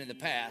that happened in the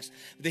past.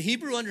 The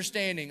Hebrew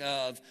understanding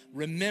of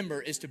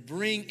remember is to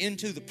bring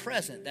into the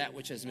present that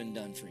which has been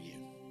done for you.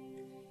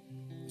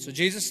 So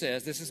Jesus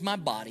says, this is my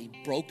body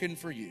broken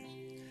for you.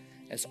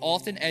 As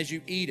often as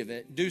you eat of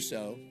it, do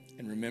so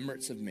in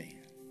remembrance of me.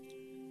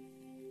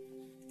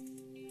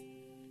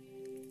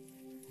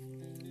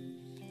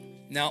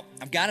 Now,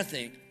 I've got to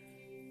think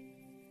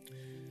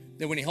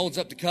that when he holds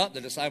up the cup,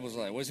 the disciples are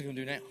like, what is he going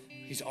to do now?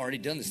 He's already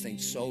done this thing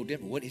so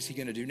different. What is he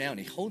going to do now? And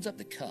he holds up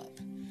the cup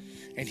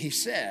and he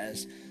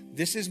says,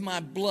 this is my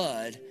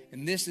blood,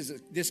 and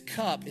this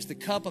cup is the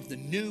cup of the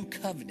new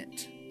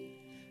covenant.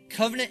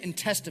 Covenant and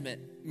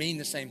testament mean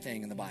the same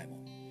thing in the Bible.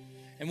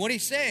 And what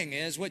he's saying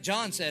is what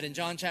John said in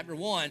John chapter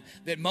 1,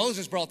 that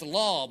Moses brought the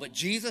law, but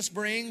Jesus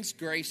brings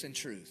grace and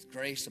truth,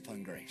 grace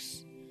upon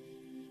grace.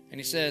 And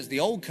he says the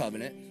old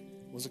covenant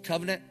was a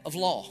covenant of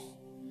law.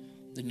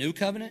 The new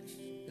covenant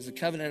is a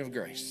covenant of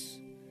grace.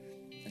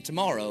 And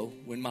tomorrow,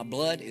 when my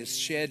blood is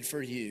shed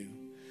for you,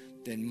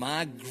 then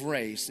my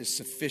grace is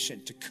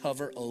sufficient to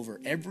cover over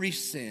every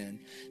sin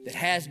that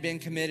has been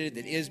committed,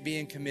 that is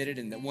being committed,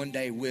 and that one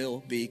day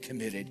will be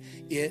committed.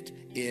 It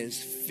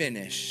is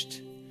finished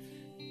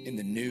in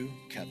the new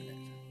covenant.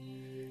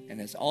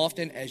 And as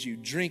often as you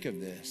drink of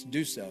this,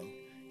 do so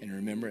in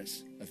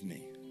remembrance of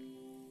me.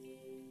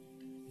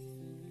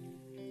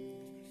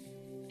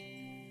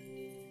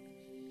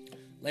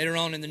 Later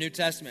on in the New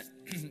Testament,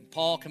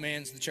 Paul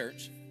commands the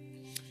church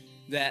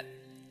that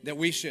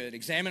we should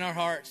examine our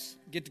hearts,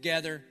 get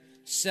together,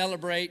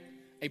 celebrate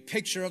a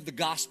picture of the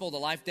gospel, the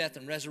life, death,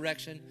 and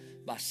resurrection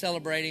by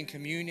celebrating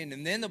communion.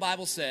 And then the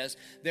Bible says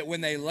that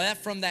when they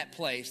left from that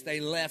place, they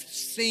left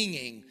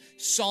singing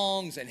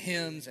songs and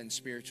hymns and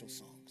spiritual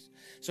songs.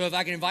 So if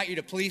I can invite you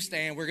to please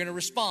stand, we're going to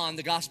respond.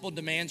 The gospel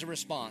demands a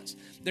response.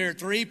 There are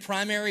three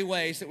primary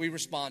ways that we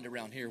respond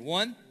around here.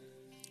 One,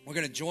 we're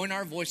going to join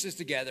our voices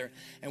together,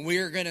 and we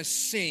are going to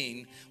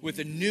sing with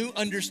a new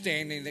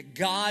understanding that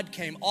God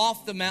came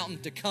off the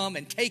mountain to come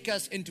and take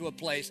us into a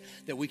place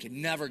that we could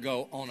never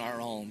go on our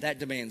own. That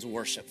demands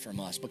worship from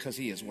us because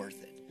he is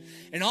worth it.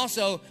 And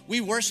also, we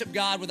worship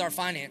God with our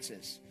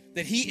finances,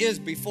 that he is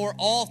before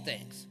all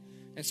things.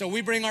 And so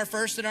we bring our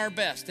first and our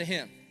best to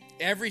him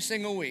every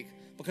single week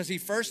because he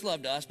first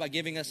loved us by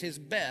giving us his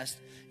best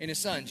in his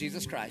son,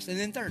 Jesus Christ. And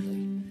then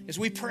thirdly, as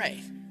we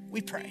pray.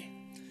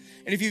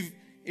 And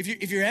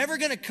if you're ever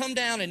going to come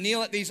down and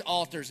kneel at these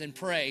altars and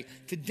pray,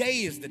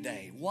 today is the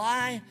day.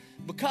 Why?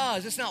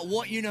 Because it's not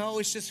what you know,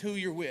 it's just who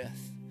you're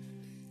with.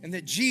 And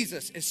that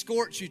Jesus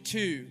escorts you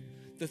to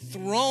the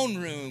throne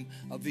room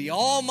of the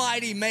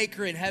almighty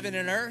maker in heaven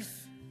and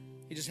earth.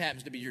 He just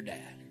happens to be your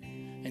dad.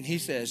 And he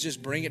says,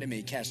 just bring it to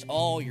me. Cast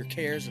all your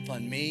cares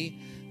upon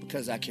me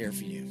because I care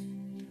for you.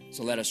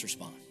 So let us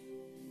respond.